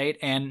shot, right?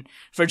 And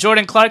for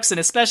Jordan Clarkson,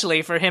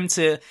 especially for him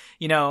to,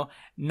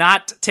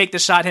 not take the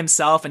shot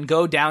himself and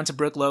go down to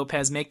Brook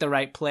Lopez, make the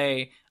right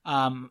play,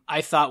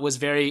 I thought was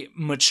very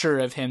mature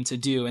of him to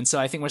do. And so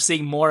I think we're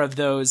seeing more of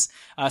those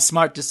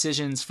smart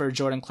decisions for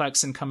Jordan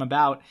Clarkson come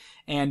about.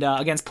 And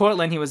against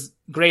Portland, he was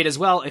great as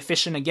well.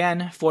 Efficient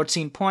again,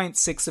 14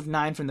 points, 6 of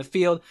 9 from the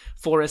field,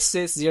 4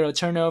 assists, 0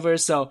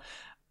 turnovers. So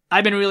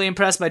I've been really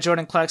impressed by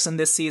Jordan Clarkson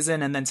this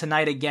season. And then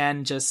tonight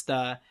again,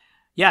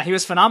 he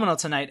was phenomenal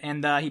tonight.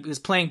 And he was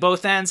playing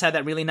both ends, had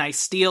that really nice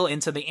steal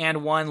into the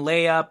and one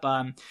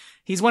layup.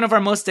 he's one of our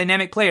most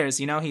dynamic players.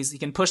 You know, he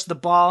can push the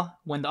ball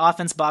when the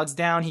offense bogs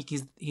down.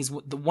 He's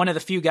one of the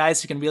few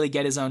guys who can really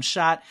get his own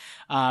shot.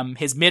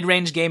 His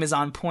mid-range game is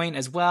on point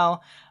as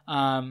well.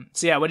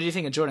 So yeah, what did you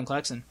think of Jordan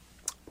Clarkson?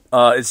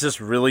 It's just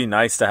really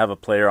nice to have a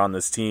player on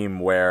this team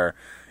where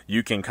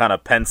you can kind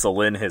of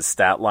pencil in his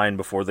stat line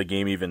before the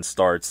game even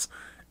starts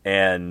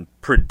and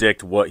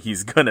predict what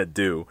he's going to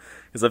do.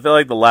 Because I feel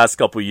like the last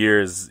couple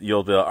years,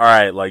 you'll be, all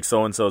right, like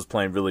so-and-so is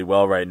playing really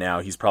well right now.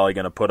 He's probably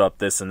going to put up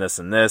this and this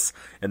and this,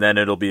 and then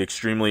it'll be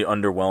extremely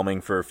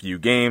underwhelming for a few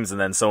games, and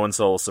then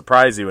so-and-so will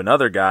surprise you,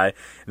 another guy,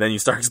 and then you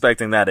start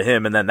expecting that of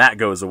him, and then that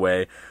goes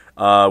away.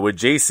 With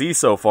JC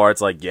so far,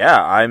 it's like,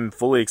 yeah, I'm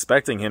fully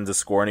expecting him to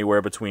score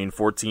anywhere between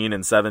 14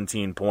 and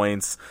 17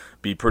 points,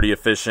 be pretty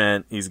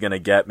efficient. He's going to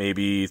get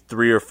maybe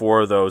 3 or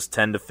 4 of those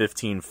 10 to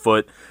 15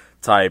 foot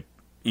type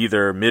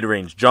either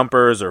mid-range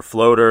jumpers or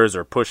floaters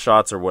or push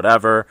shots or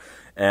whatever.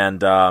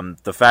 And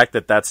the fact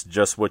that that's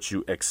just what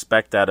you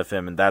expect out of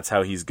him and that's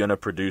how he's going to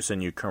produce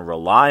and you can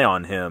rely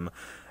on him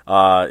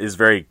is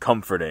very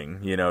comforting,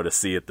 you know, to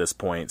see at this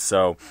point.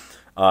 So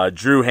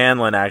Drew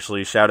Hanlon,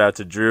 actually, shout out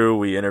to Drew.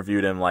 We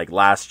interviewed him like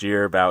last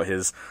year about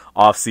his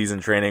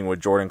off-season training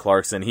with Jordan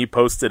Clarkson. He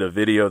posted a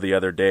video the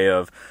other day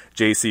of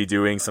JC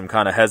doing some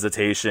kind of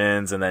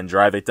hesitations and then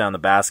drive it down the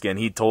basket, and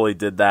he totally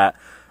did that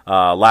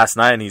last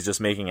night, and he's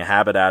just making a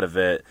habit out of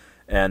it.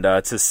 And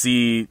to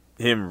see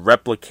him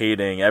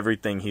replicating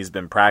everything he's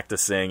been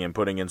practicing and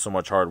putting in so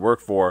much hard work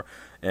for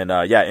and,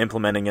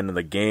 implementing into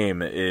the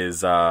game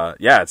is,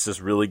 it's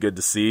just really good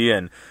to see.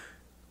 And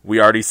we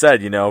already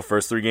said, you know,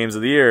 first 3 games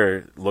of the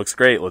year looks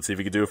great. Let's see if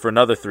we can do it for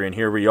another 3. And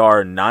here we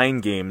are 9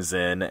 games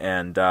in,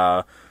 and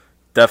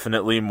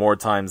definitely more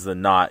times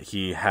than not,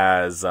 he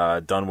has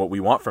done what we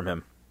want from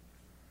him.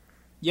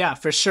 Yeah,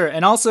 for sure.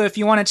 And also, if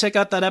you want to check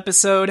out that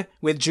episode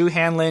with Drew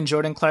Hanlon,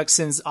 Jordan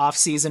Clarkson's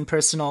off-season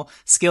personal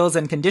skills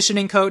and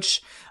conditioning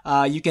coach,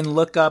 you can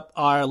look up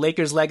our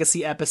Lakers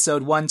Legacy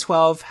episode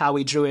 112, how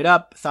we drew it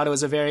up. Thought it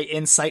was a very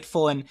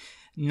insightful and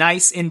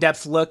nice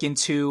in-depth look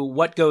into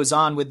what goes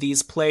on with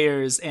these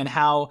players and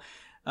how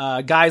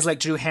guys like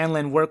Drew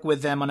Hanlon work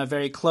with them on a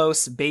very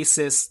close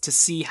basis to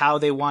see how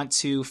they want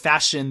to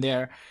fashion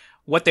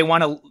what they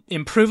want to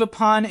improve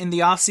upon in the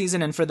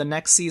offseason and for the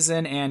next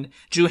season. And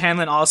Drew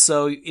Hanlon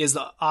also is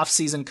the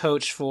offseason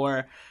coach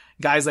for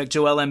guys like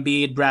Joel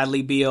Embiid,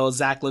 Bradley Beal,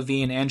 Zach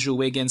LaVine, Andrew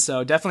Wiggins.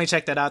 So definitely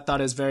check that out.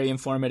 Thought it was very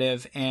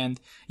informative. And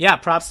yeah,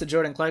 props to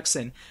Jordan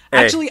Clarkson.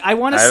 Hey, actually, I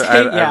want to say...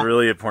 I have a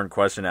really important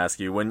question to ask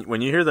you.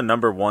 When you hear the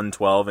number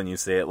 112 and you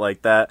say it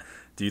like that,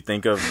 do you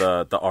think of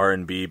the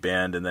R&B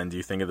band, and then do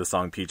you think of the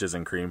song Peaches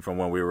and Cream from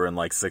when we were in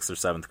like 6th or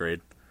 7th grade?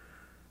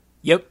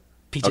 Yep.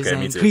 Peaches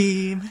and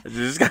Cream. You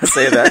just gotta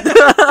say that.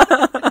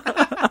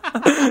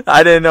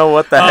 I didn't know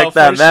what the heck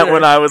that meant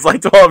when I was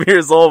like 12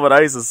 years old, but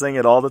I used to sing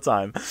it all the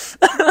time.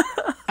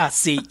 I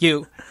see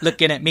you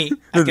looking at me.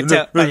 I can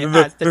tell by your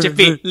eyes that you're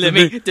feeling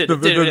me.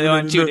 I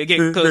want you to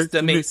get close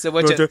to me. So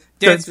won't you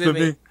dance with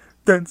me?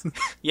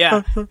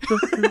 Yeah.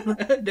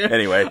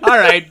 Anyway. All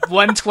right.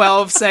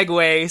 112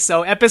 segue.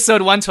 So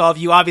episode 112,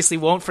 you obviously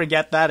won't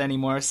forget that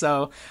anymore.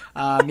 So,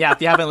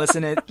 if you haven't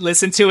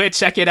listened to it,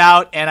 check it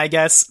out. And I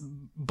guess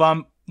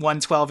bump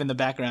 112 in the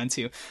background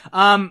too.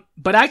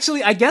 But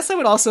actually, I guess I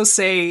would also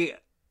say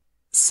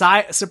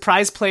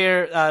surprise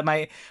player,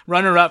 my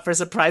runner-up for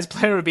surprise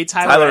player would be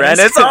Tyler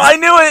Ennis. Oh, I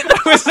knew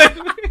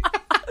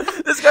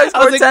it! This guy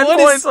scored 10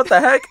 points. What the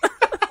heck?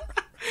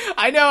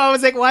 I know. I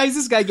was like, why is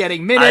this guy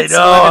getting minutes? I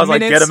know. I was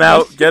like, get him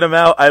out. Get him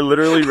out. I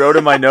literally wrote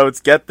in my notes,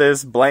 get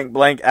this blank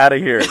blank out of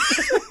here.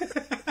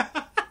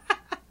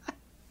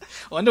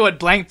 Wonder what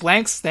blank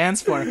blank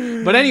stands for.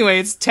 But anyway,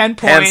 it's 10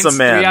 points,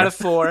 3 out of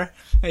 4.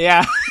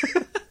 Yeah.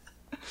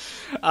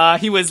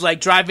 He was like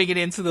driving it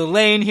into the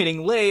lane,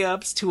 hitting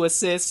layups, 2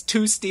 assists,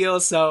 2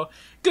 steals. So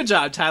good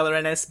job, Tyler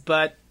Ennis.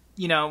 But,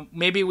 you know,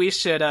 maybe we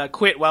should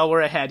quit while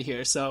we're ahead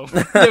here. So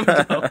there we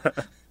go.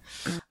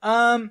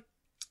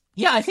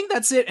 Yeah, I think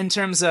that's it in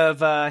terms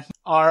of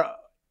our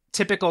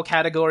typical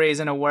categories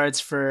and awards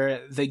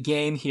for the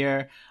game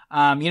here.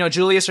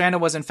 Julius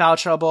Randle was in foul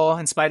trouble.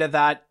 In spite of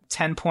that,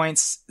 10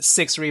 points,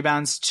 6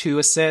 rebounds, 2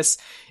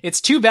 assists.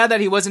 It's too bad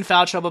that he was in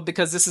foul trouble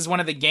because this is one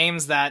of the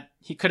games that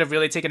he could have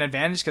really taken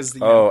advantage because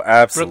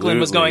Brooklyn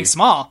was going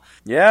small.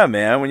 Yeah,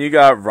 man. When you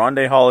got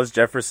Rondé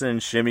Hollis-Jefferson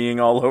shimmying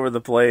all over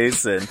the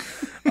place and,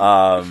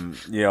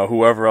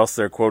 whoever else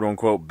their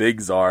quote-unquote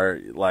bigs are,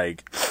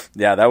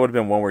 that would have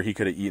been one where he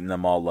could have eaten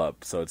them all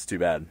up. So it's too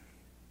bad.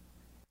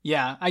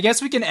 Yeah, I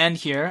guess we can end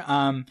here.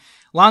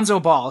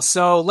 Lonzo Ball.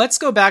 So let's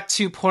go back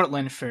to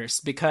Portland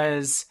first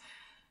because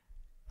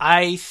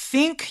I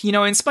think,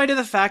 in spite of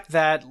the fact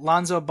that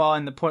Lonzo Ball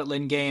in the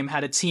Portland game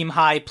had a team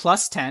high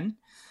plus 10,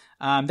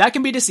 that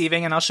can be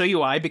deceiving, and I'll show you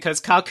why, because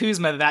Kyle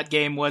Kuzma that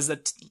game was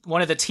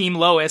one of the team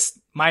lowest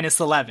minus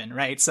 11,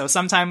 right? So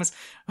sometimes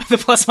the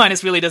plus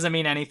minus really doesn't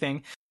mean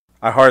anything.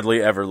 I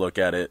hardly ever look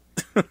at it.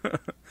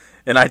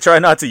 And I try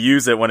not to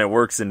use it when it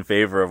works in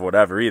favor of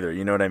whatever either.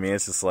 You know what I mean?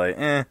 It's just like,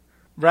 eh.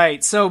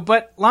 Right. So,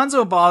 but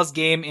Lonzo Ball's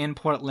game in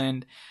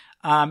Portland,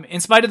 in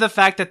spite of the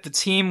fact that the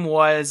team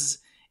was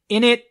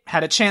in it,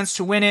 had a chance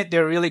to win it. They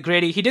were really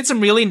gritty. He did some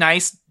really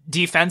nice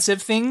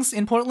defensive things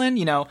in Portland,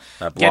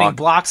 getting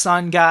blocks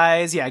on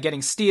guys,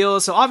 getting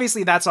steals. So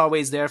obviously that's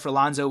always there for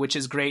Lonzo, which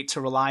is great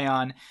to rely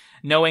on,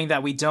 knowing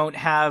that we don't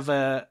have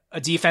a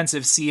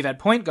defensive sieve at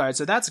point guard.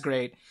 So that's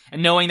great.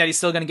 And knowing that he's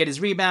still going to get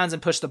his rebounds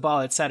and push the ball,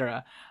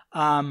 etc.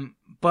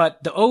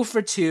 But the 0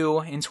 for 2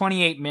 in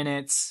 28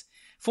 minutes,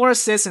 4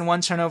 assists and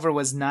 1 turnover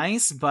was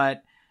nice,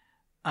 but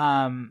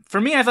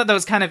for me, I thought that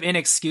was kind of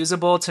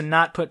inexcusable to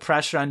not put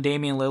pressure on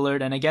Damian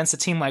Lillard, and against a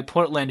team like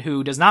Portland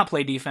who does not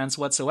play defense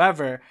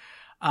whatsoever,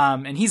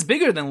 and he's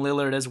bigger than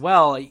Lillard as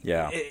well.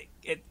 Yeah.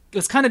 It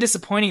was kind of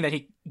disappointing that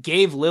he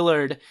gave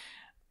Lillard,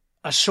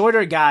 a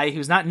shorter guy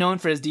who's not known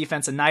for his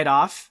defense, a night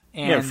off.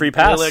 And free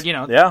pass.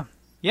 Lillard,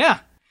 Yeah.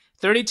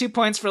 32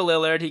 points for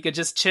Lillard. He could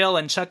just chill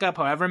and chuck up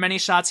however many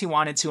shots he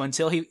wanted to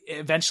until he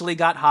eventually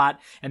got hot,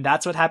 and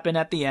that's what happened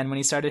at the end when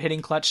he started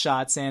hitting clutch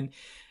shots. And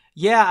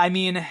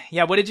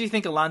what did you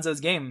think of Lonzo's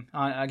game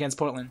against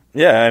Portland?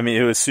 Yeah, I mean,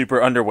 it was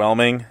super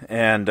underwhelming,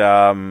 and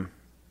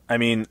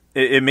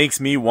it makes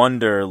me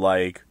wonder,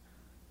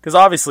 because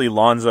obviously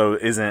Lonzo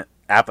isn't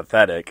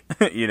apathetic,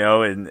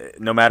 and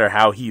no matter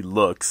how he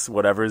looks,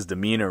 whatever his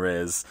demeanor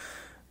is,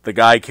 the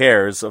guy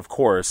cares, of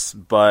course,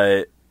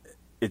 but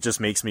it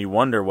just makes me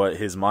wonder what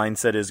his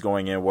mindset is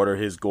going in, what are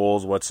his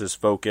goals, what's his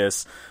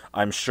focus.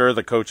 I'm sure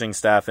the coaching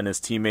staff and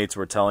his teammates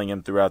were telling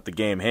him throughout the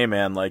game, hey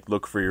man,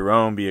 look for your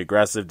own, be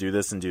aggressive, do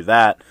this and do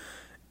that.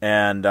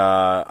 And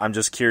I'm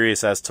just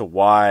curious as to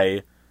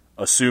why,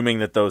 assuming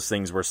that those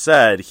things were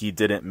said, he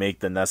didn't make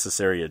the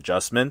necessary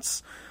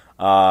adjustments.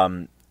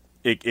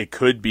 It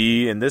could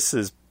be, and this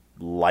is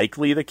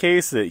likely the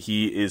case, that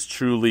he is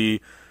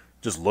truly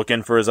just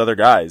looking for his other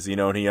guys,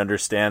 and he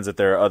understands that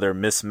there are other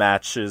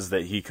mismatches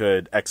that he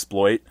could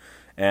exploit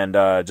and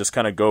just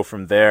kind of go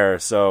from there.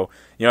 So,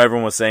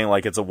 everyone was saying,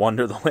 it's a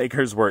wonder the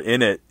Lakers were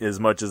in it as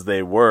much as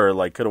they were,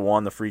 could have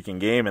won the freaking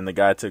game, and the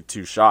guy took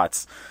 2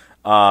 shots.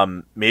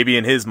 Maybe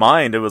in his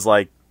mind, it was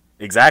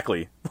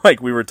exactly,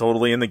 we were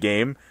totally in the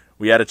game.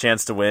 We had a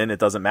chance to win. It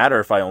doesn't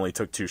matter if I only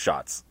took 2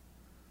 shots.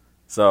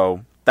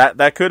 So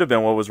that could have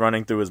been what was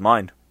running through his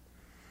mind.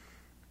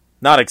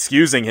 Not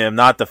excusing him,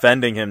 not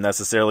defending him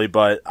necessarily,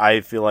 but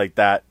I feel like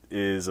that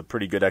is a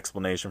pretty good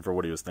explanation for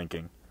what he was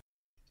thinking.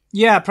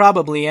 Yeah,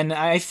 probably. And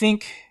I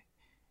think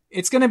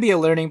it's going to be a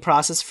learning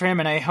process for him.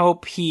 And I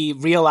hope he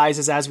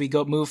realizes as we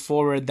move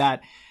forward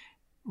that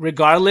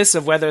regardless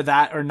of whether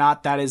that or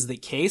not that is the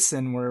case,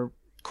 and we're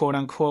quote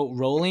unquote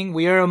rolling,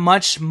 we are a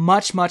much,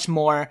 much, much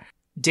more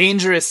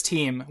dangerous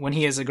team when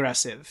he is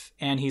aggressive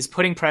and he's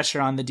putting pressure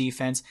on the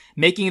defense,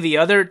 making the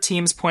other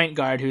team's point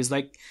guard, who's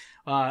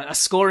a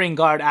scoring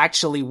guard,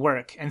 actually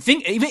work and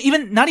think,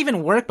 even not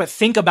even work, but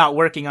think about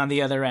working on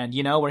the other end,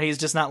 where he's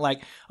just not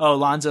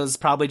Lonzo's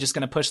probably just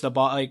going to push the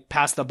ball,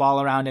 pass the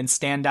ball around and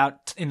stand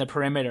out in the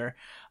perimeter.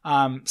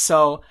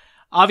 So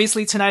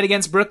obviously tonight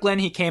against Brooklyn,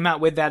 he came out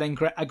with that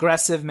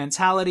aggressive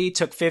mentality,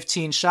 took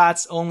 15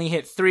 shots, only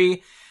hit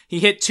 3. He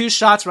hit 2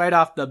 shots right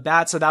off the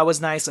bat. So that was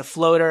nice. A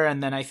floater.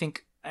 And then I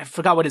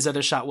forgot what his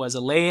other shot was,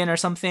 a lay-in or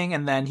something.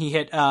 And then he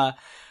hit,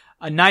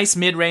 a nice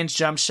mid-range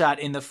jump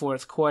shot in the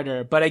fourth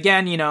quarter. But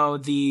again,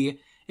 the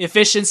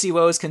efficiency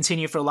woes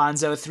continue for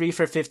Lonzo, 3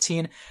 for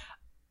 15.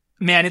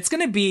 Man, it's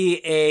going to be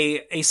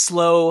a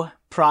slow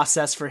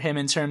process for him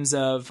in terms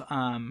of,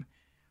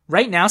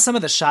 right now, some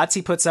of the shots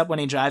he puts up when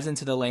he drives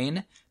into the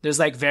lane, there's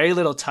very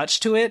little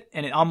touch to it.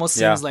 And it almost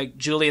seems like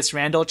Julius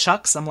Randle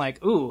chucks. I'm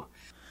like, ooh.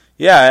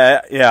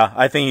 Yeah.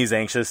 I think he's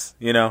anxious.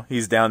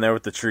 He's down there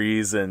with the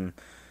trees, and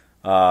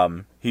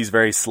he's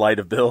very slight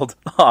of build,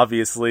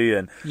 obviously,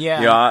 and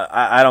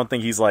I don't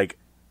think he's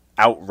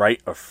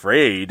outright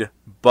afraid,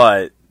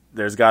 but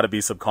there's got to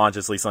be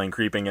subconsciously something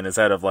creeping in his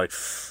head of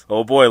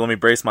oh boy, let me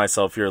brace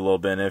myself here a little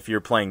bit. And if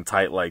you're playing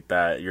tight like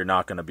that, you're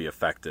not going to be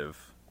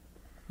effective.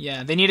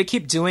 Yeah, they need to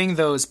keep doing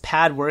those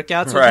pad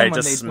workouts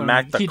with him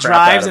when he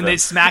drives and they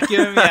smack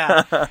him.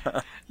 Yeah,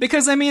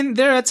 because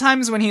there are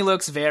times when he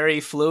looks very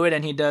fluid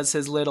and he does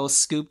his little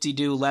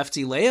scoop-de-doo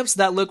lefty layups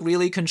that look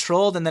really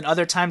controlled, and then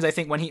other times I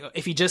think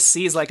if he just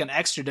sees an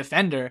extra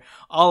defender,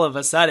 all of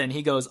a sudden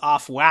he goes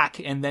off whack,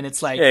 and then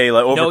it's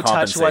no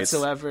touch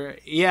whatsoever.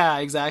 Yeah,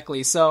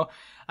 exactly. So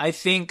I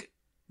think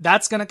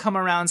that's going to come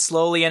around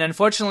slowly, and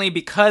unfortunately,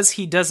 because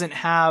he doesn't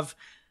have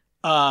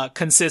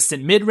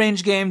consistent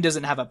mid-range game,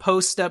 doesn't have a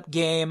post-up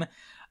game,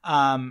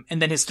 and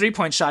then his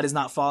three-point shot is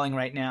not falling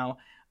right now.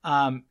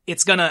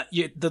 It's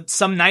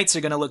some nights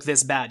are gonna look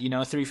this bad,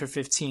 3 for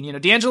 15.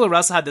 D'Angelo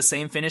Russell had the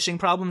same finishing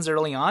problems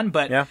early on,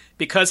 but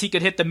because he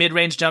could hit the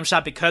mid-range jump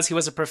shot, because he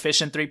was a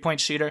proficient three-point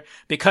shooter,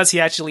 because he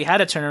actually had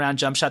a turnaround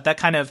jump shot, that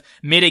kind of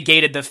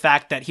mitigated the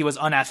fact that he was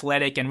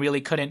unathletic and really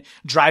couldn't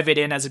drive it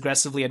in as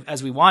aggressively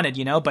as we wanted,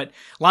 but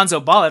Lonzo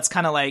Ball, it's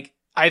kind of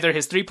either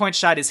his three-point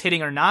shot is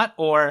hitting or not,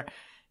 or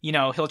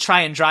he'll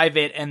try and drive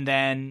it, and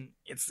then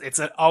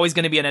it's always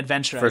going to be an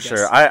adventure. For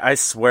sure. I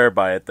swear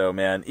by it, though,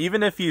 man.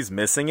 Even if he's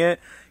missing it,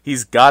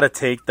 he's got to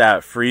take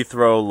that free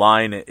throw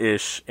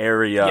line-ish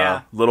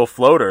area little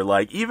floater.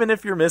 Even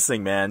if you're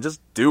missing, man, just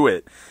do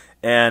it.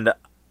 And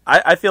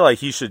I feel like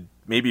he should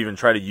maybe even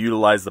try to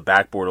utilize the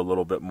backboard a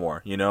little bit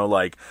more,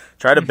 like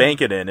try to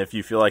bank it in. If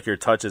you feel like your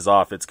touch is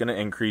off, it's going to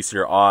increase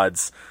your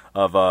odds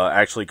of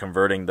actually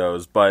converting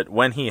those. But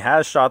when he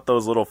has shot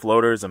those little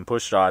floaters and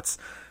push shots,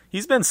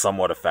 he's been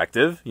somewhat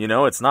effective.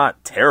 It's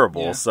not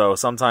terrible. Yeah. So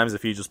sometimes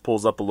if he just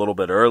pulls up a little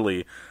bit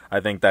early, I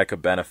think that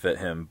could benefit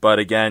him. But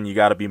again, you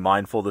got to be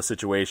mindful of the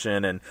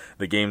situation, and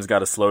the game's got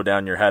to slow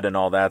down your head and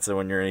all that. So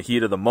when you're in the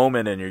heat of the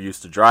moment and you're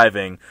used to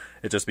driving,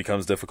 it just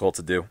becomes difficult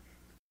to do.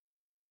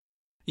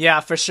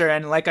 Yeah, for sure.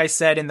 And like I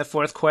said, in the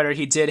fourth quarter,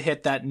 he did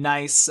hit that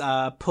nice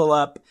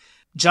pull-up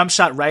jump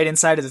shot right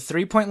inside of the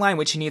three-point line,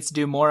 which he needs to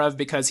do more of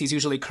because he's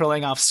usually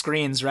curling off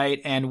screens, right?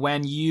 And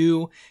when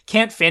you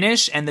can't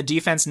finish and the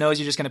defense knows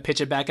you're just going to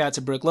pitch it back out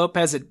to Brook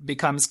Lopez, it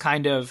becomes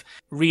kind of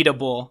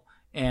readable.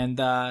 And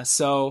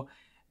so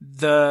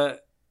the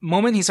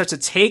moment he starts to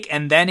take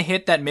and then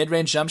hit that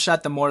mid-range jump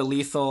shot, the more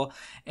lethal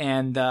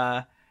and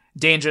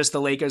dangerous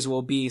the Lakers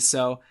will be.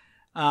 So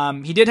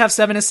he did have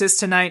 7 assists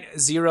tonight,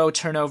 0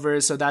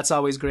 turnovers, so that's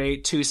always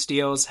great. 2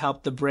 steals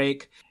helped the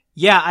break.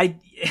 Yeah,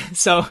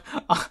 so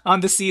on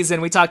the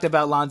season, we talked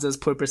about Lonzo's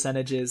poor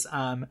percentages.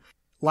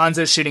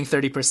 Lonzo's shooting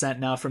 30%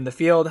 now from the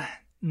field.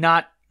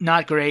 Not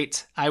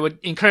great. I would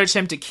encourage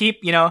him to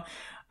keep,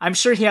 I'm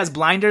sure he has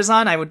blinders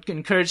on. I would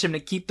encourage him to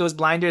keep those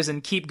blinders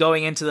and keep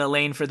going into the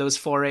lane for those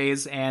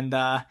forays and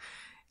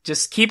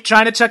just keep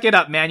trying to chuck it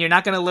up, man. You're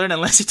not going to learn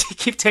unless you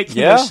keep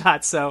taking those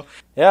shots. So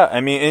yeah, I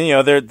mean,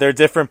 and, they're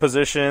different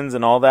positions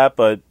and all that,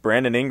 but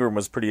Brandon Ingram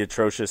was pretty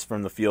atrocious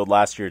from the field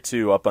last year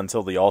too, up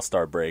until the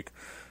All-Star break.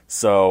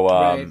 So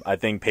right. I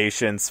think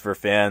patience for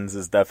fans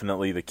is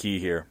definitely the key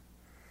here.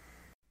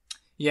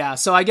 Yeah,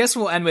 so I guess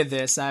we'll end with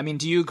this. I mean,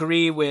 do you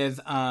agree with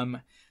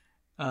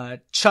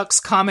Chuck's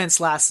comments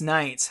last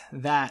night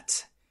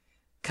that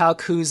Kyle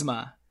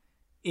Kuzma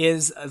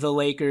is the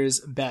Lakers'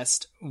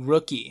 best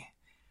rookie?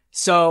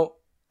 So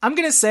I'm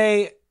going to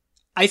say,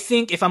 I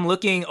think if I'm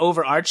looking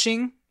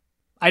overarching,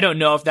 I don't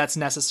know if that's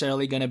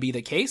necessarily going to be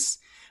the case.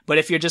 But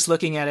if you're just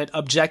looking at it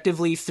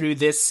objectively through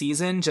this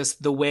season,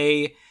 just the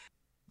way,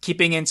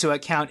 keeping into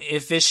account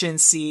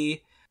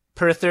efficiency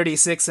per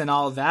 36 and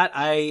all of that,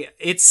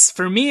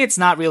 for me, it's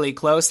not really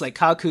close. Like,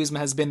 Kyle Kuzma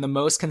has been the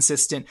most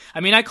consistent. I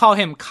mean, I call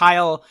him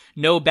Kyle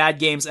no bad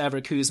games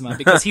ever Kuzma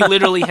because he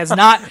literally has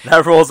not.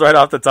 That rolls right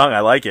off the tongue. I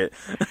like it.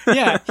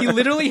 Yeah, he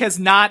literally has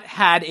not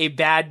had a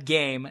bad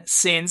game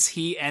since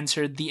he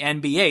entered the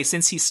NBA,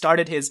 since he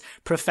started his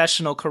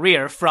professional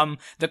career, from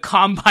the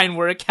combine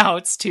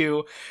workouts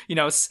to,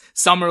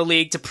 summer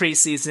league to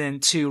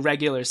preseason to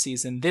regular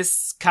season.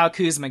 This Kyle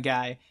Kuzma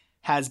guy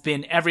has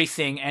been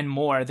everything and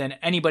more than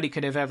anybody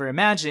could have ever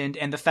imagined.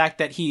 And the fact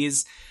that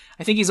he's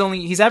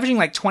averaging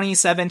like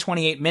 27,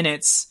 28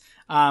 minutes.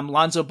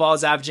 Lonzo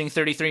Ball's averaging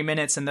 33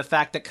 minutes. And the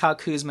fact that Kyle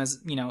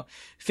Kuzma's,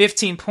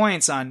 15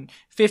 points on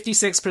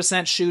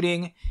 56%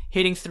 shooting,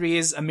 hitting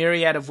threes a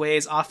myriad of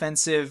ways,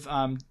 offensive,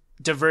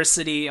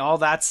 diversity, all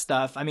that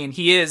stuff. I mean,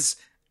 he is,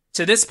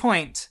 to this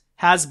point,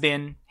 has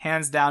been,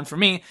 hands down for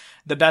me,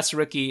 the best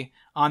rookie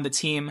on the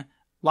team.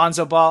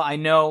 Lonzo Ball, I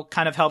know,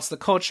 kind of helps the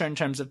culture in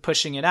terms of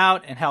pushing it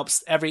out and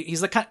helps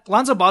he's like,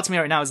 Lonzo Ball to me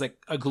right now is like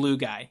a glue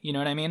guy. You know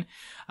what I mean?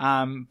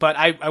 But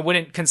I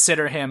wouldn't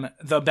consider him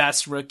the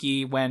best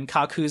rookie when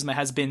Kyle Kuzma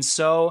has been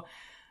so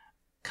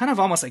kind of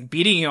almost like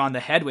beating you on the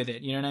head with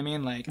it. You know what I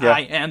mean? Like, yeah.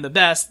 I am the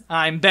best.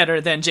 I'm better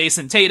than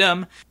Jason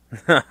Tatum.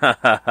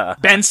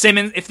 Ben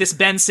Simmons, if this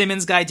Ben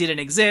Simmons guy didn't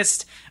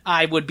exist,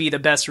 I would be the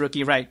best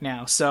rookie right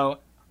now. So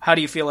how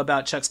do you feel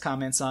about Chuck's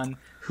comments on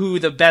who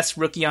the best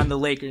rookie on the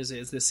Lakers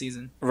is this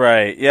season?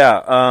 Right, yeah.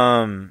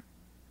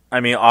 I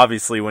mean,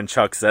 obviously when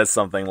Chuck says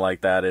something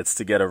like that, it's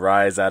to get a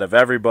rise out of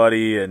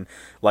everybody, and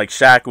like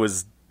Shaq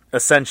was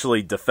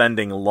essentially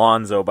defending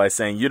Lonzo by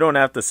saying, you don't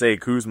have to say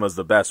Kuzma's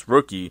the best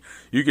rookie,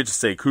 you could just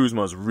say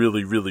Kuzma's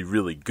really, really,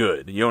 really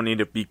good. You don't need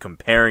to be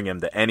comparing him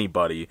to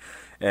anybody.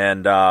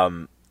 And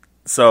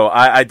so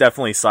I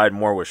definitely side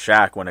more with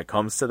Shaq when it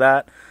comes to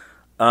that.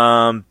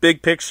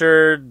 Big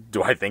picture,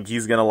 do I think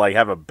he's gonna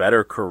have a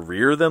better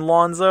career than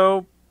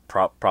Lonzo?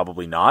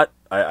 Probably not.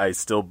 I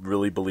still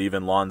really believe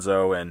in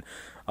Lonzo and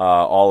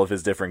all of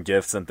his different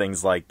gifts and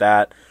things like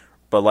that.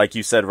 But like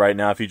you said, right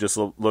now, if you just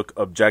look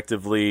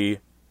objectively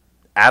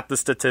at the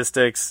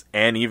statistics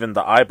and even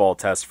the eyeball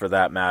test for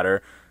that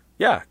matter,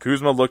 yeah,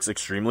 Kuzma looks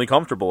extremely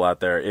comfortable out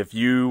there. If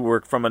you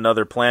were from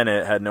another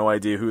planet, had no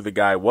idea who the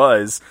guy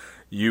was,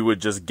 you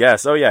would just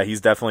guess, oh yeah,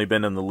 he's definitely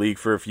been in the league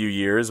for a few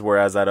years,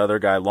 whereas that other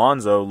guy,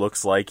 Lonzo,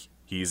 looks like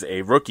he's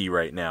a rookie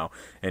right now,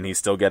 and he's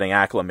still getting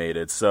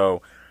acclimated.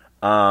 So,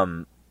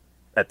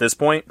 at this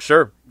point,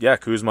 sure, yeah,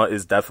 Kuzma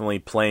is definitely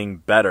playing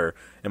better.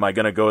 Am I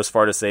going to go as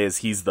far to say as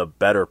he's the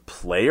better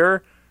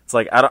player? It's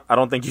like, I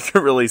don't think you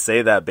can really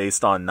say that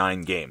based on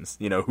 9 games.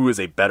 Who is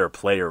a better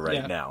player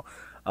right now?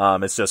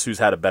 It's just who's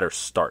had a better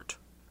start.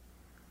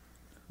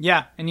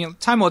 Yeah, and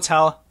time will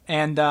tell.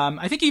 And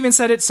I think you even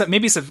said it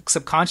maybe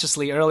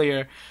subconsciously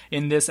earlier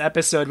in this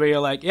episode where you're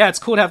like, yeah, it's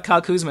cool to have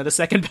Kyle Kuzma, the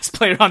second best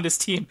player on this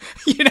team.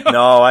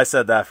 No, I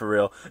said that for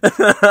real.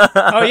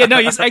 Oh yeah, no,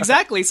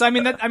 exactly. So I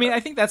mean, I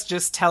think that's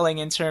just telling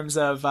in terms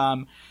of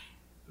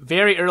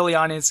very early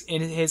on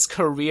in his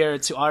career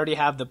to already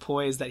have the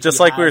poise that just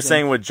he like has. we were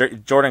saying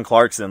with Jordan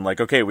Clarkson, like,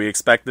 okay, we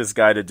expect this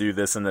guy to do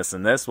this and this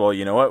and this. Well,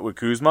 you know what? With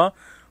Kuzma,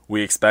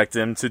 we expect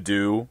him to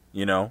do,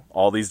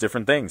 all these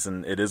different things.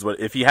 And it is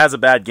if he has a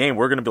bad game,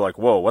 we're going to be like,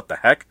 whoa, what the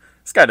heck?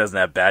 This guy doesn't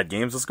have bad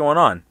games. What's going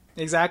on?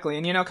 Exactly.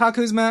 And, Kyle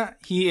Kuzma,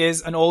 he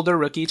is an older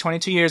rookie,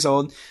 22 years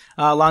old.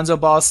 Lonzo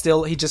Ball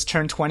he just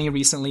turned 20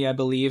 recently, I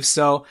believe.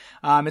 So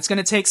it's going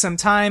to take some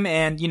time.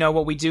 And,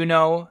 what we do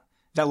know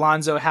that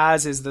Lonzo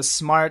has is the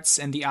smarts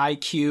and the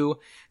IQ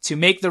to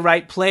make the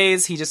right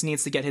plays. He just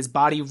needs to get his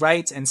body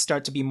right and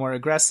start to be more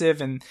aggressive,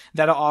 and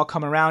that'll all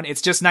come around.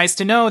 It's just nice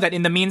to know that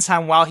in the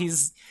meantime, while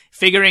he's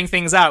figuring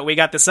things out, we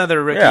got this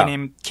other rookie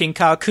named King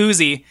Kyle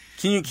Kuzma.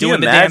 Can you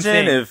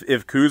imagine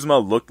if Kuzma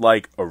looked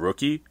like a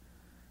rookie?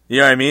 You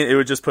know what I mean? It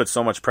would just put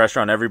so much pressure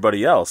on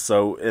everybody else.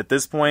 So at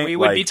this point, we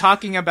would be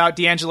talking about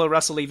D'Angelo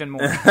Russell even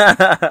more.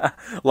 I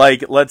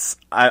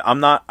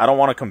don't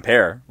want to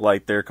compare.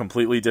 Like, they're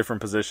completely different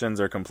positions.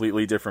 They're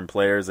completely different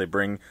players. They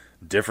bring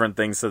different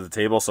things to the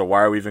table. So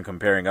why are we even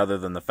comparing other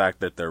than the fact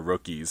that they're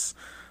rookies?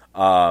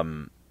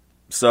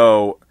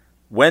 So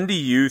when do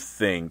you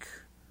think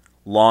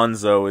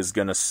Lonzo is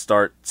going to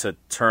start to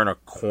turn a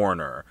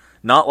corner?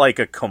 Not like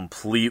a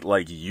complete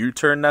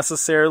U-turn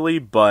necessarily,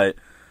 but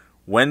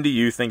when do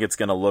you think it's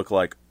going to look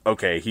like,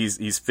 okay,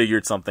 he's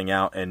figured something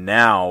out, and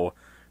now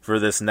for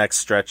this next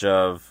stretch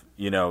of,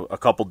 a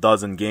couple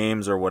dozen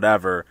games or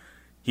whatever,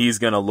 he's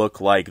going to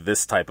look like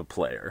this type of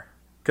player?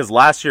 Because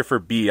last year for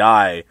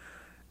BI,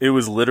 it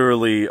was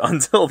literally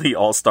until the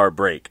All-Star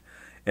break,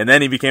 and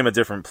then he became a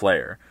different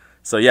player.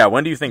 So yeah,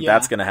 when do you think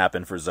that's going to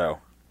happen for Zoe?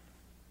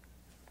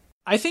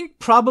 I think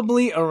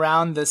probably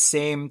around the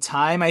same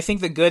time. I think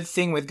the good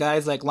thing with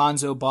guys like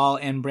Lonzo Ball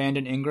and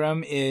Brandon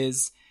Ingram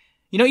is,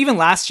 even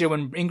last year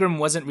when Ingram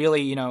wasn't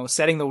really,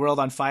 setting the world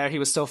on fire, he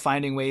was still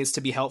finding ways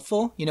to be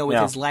helpful, with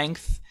his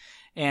length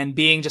and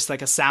being just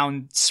like a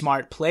sound,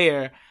 smart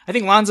player. I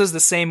think Lonzo's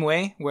the same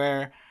way,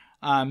 where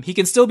he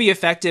can still be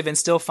effective and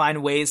still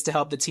find ways to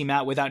help the team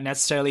out without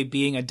necessarily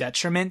being a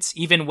detriment,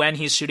 even when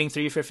he's shooting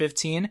 3 for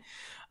 15.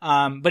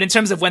 But in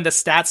terms of when the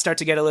stats start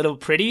to get a little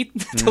pretty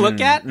to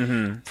look at,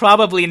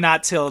 probably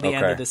not till the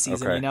end of the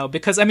season,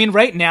 because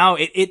right now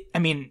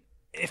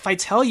if I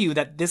tell you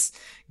that this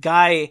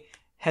guy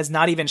has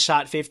not even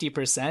shot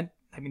 50%,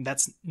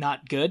 that's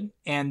not good.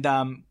 And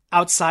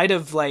outside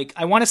of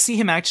I want to see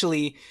him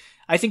actually,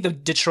 I think the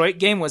Detroit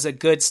game was a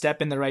good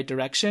step in the right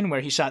direction where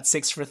he shot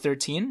 6 for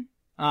 13.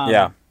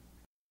 I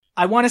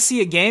want to see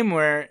a game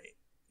where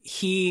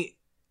he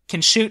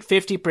can shoot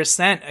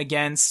 50%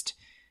 against,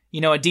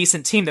 a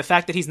decent team. The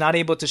fact that he's not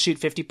able to shoot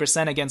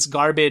 50% against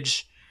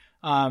garbage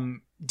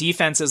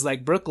defenses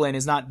like Brooklyn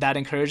is not that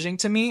encouraging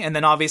to me. And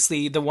then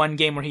obviously the one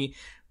game where he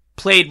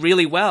played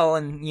really well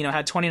and,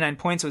 had 29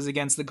 points was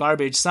against the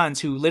garbage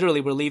Suns, who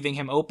literally were leaving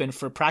him open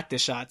for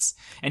practice shots.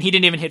 And he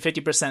didn't even hit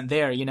 50%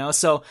 there,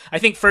 So I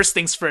think first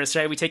things first,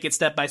 right? We take it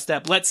step by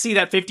step. Let's see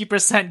that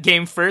 50%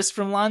 game first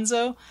from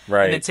Lonzo.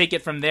 Right. And then take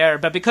it from there.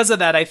 But because of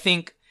that, I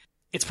think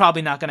it's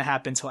probably not going to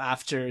happen until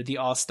after the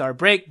All-Star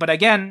break. But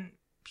again,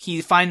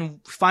 he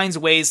finds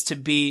ways to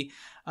be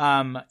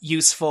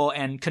useful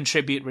and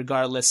contribute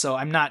regardless. So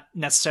I'm not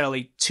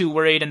necessarily too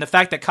worried. And the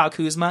fact that Kyle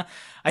Kuzma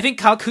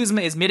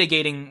is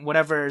mitigating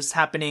whatever's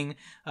happening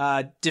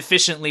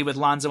deficiently with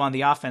Lonzo on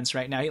the offense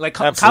right now.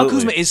 Kyle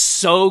Kuzma is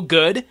so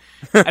good.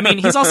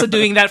 He's also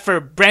doing that for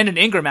Brandon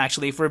Ingram,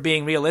 actually, if we're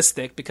being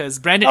realistic, because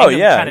Brandon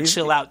Ingram kind of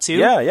chill out too.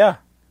 Yeah.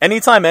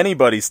 Anytime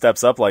anybody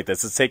steps up like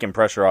this, it's taking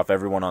pressure off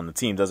everyone on the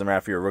team. Doesn't matter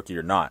if you're a rookie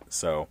or not.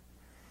 So.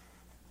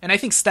 And I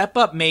think step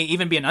up may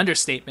even be an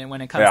understatement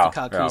when it comes to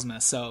Kyle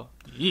Kuzma. So,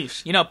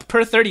 yeesh.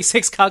 Per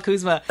 36, Kyle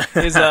Kuzma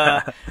is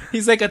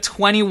he's like a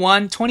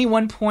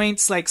 21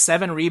 points,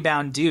 7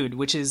 rebound dude,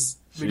 which is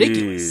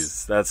ridiculous.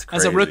 Jeez, that's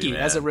crazy,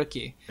 as a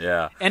rookie.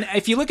 Yeah. And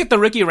if you look at the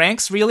rookie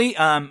ranks, really,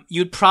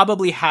 you'd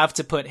probably have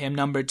to put him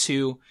number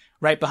 2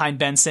 right behind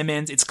Ben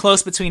Simmons. It's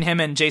close between him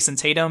and Jason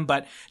Tatum,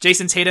 but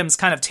Jason Tatum's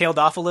kind of tailed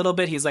off a little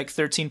bit. He's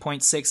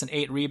 13.6 and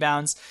 8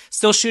 rebounds,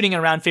 still shooting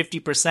around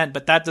 50%,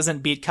 but that doesn't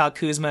beat Kyle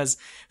Kuzma's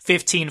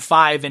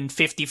 15.5 and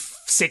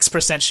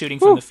 56% shooting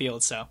from the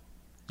field. So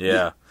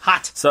yeah,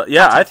 hot. So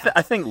yeah,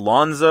 I think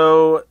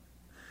Lonzo,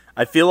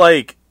 I feel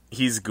like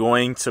he's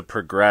going to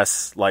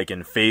progress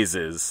in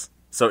phases.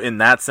 So in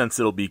that sense,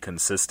 it'll be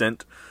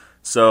consistent.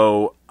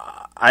 So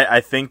I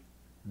think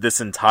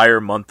this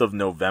entire month of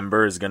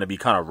November is going to be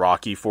kind of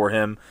rocky for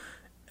him.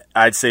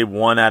 I'd say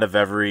 1 out of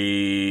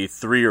every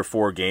 3 or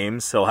 4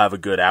 games he'll have a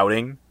good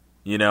outing,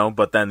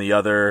 but then the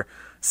other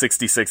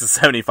 66 to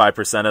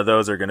 75% of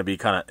those are going to be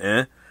kind of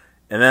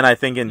And then I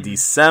think in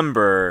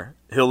December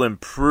he'll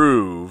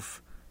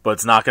improve, but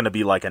it's not going to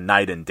be like a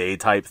night and day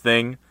type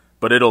thing,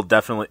 but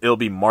it'll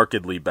be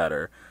markedly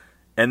better.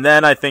 And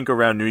then I think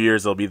around New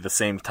Year's it'll be the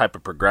same type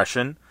of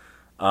progression.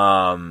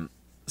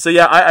 So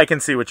yeah, I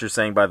can see what you're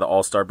saying by the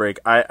All-Star break.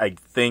 I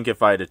think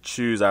if I had to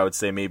choose, I would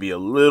say maybe a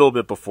little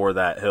bit before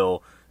that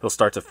he'll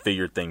start to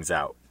figure things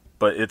out.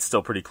 But it's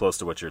still pretty close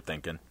to what you're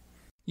thinking.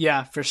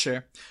 Yeah, for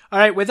sure. All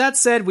right, with that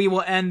said, we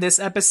will end this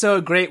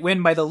episode. Great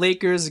win by the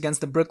Lakers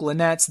against the Brooklyn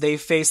Nets. They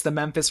face the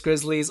Memphis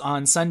Grizzlies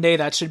on Sunday.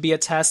 That should be a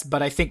test,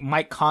 but I think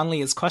Mike Conley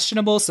is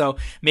questionable, so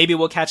maybe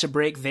we'll catch a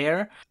break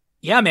there.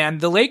 Yeah, man,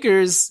 the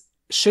Lakers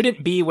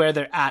shouldn't be where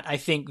they're at, I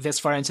think, this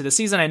far into the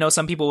season. I know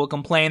some people will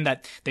complain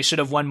that they should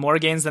have won more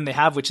games than they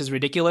have, which is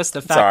ridiculous.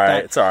 The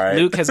fact that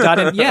Luke has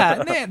gotten,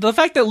 the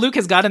fact that Luke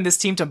has gotten this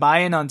team to buy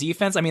in on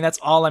defense, I mean, that's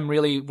all I'm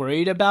really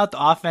worried about.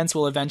 The offense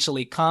will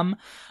eventually come.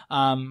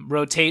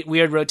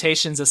 Weird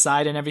rotations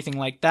aside and everything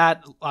like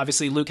that.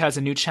 Obviously, Luke has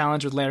a new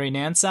challenge with Larry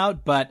Nance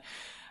out, but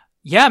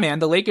yeah, man,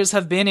 the Lakers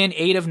have been in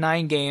 8 of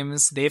 9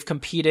 games. They've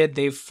competed,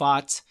 they've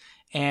fought,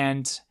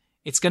 and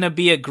it's going to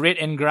be a grit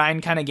and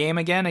grind kind of game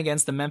again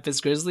against the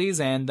Memphis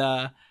Grizzlies, and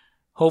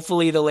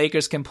hopefully the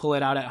Lakers can pull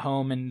it out at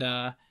home,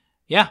 and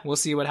we'll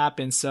see what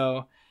happens.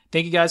 So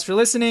thank you guys for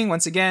listening.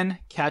 Once again,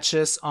 catch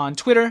us on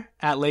Twitter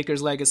at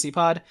Lakers Legacy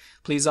Pod.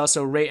 Please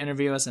also rate and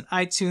review us on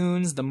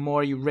iTunes. The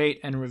more you rate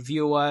and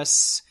review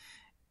us,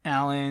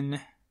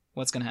 Alan,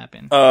 what's going to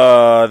happen?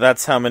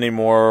 That's how many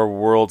more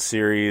World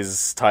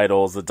Series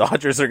titles the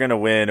Dodgers are going to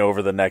win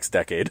over the next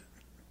decade.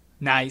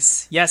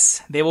 Nice.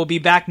 Yes, they will be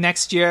back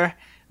next year.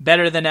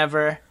 Better than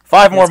ever.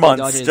 5 more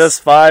months. Dodgers.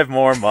 Just 5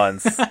 more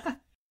months.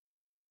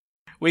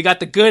 We got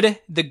the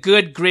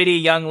good, gritty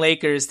young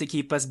Lakers to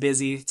keep us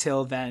busy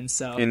till then.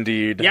 So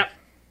indeed. Yep.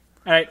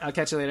 All right. I'll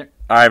catch you later.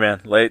 All right,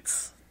 man.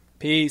 Lates.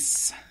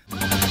 Peace.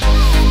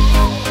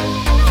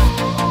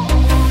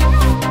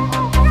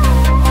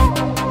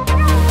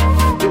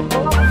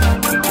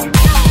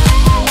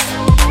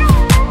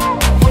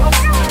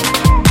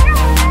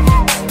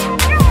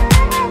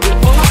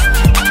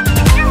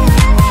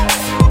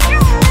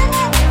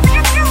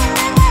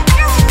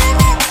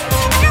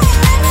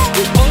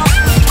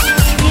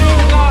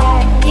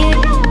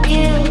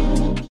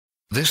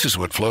 This is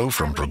what Flo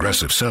from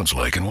Progressive sounds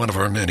like in one of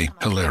our many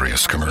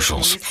hilarious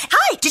commercials.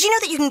 Hi, did you know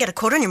that you can get a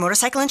quote on your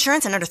motorcycle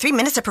insurance in under 3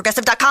 minutes at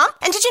Progressive.com?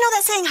 And did you know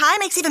that saying hi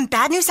makes even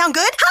bad news sound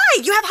good?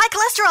 Hi, you have high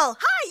cholesterol.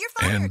 Hi, you're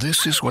fine. And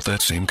this is what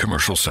that same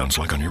commercial sounds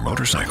like on your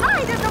motorcycle.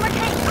 Hi, there's no more cake.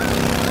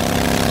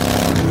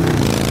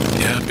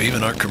 Yeah,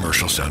 even our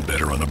commercials sound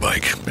better on a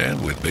bike.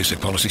 And with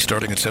basic policy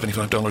starting at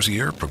 $75 a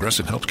year,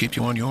 Progressive helps keep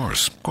you on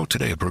yours. Quote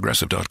today at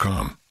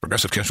Progressive.com.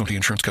 Progressive Casualty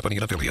Insurance Company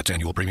and Affiliates.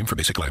 Annual premium for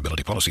basic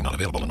liability policy not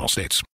available in all states.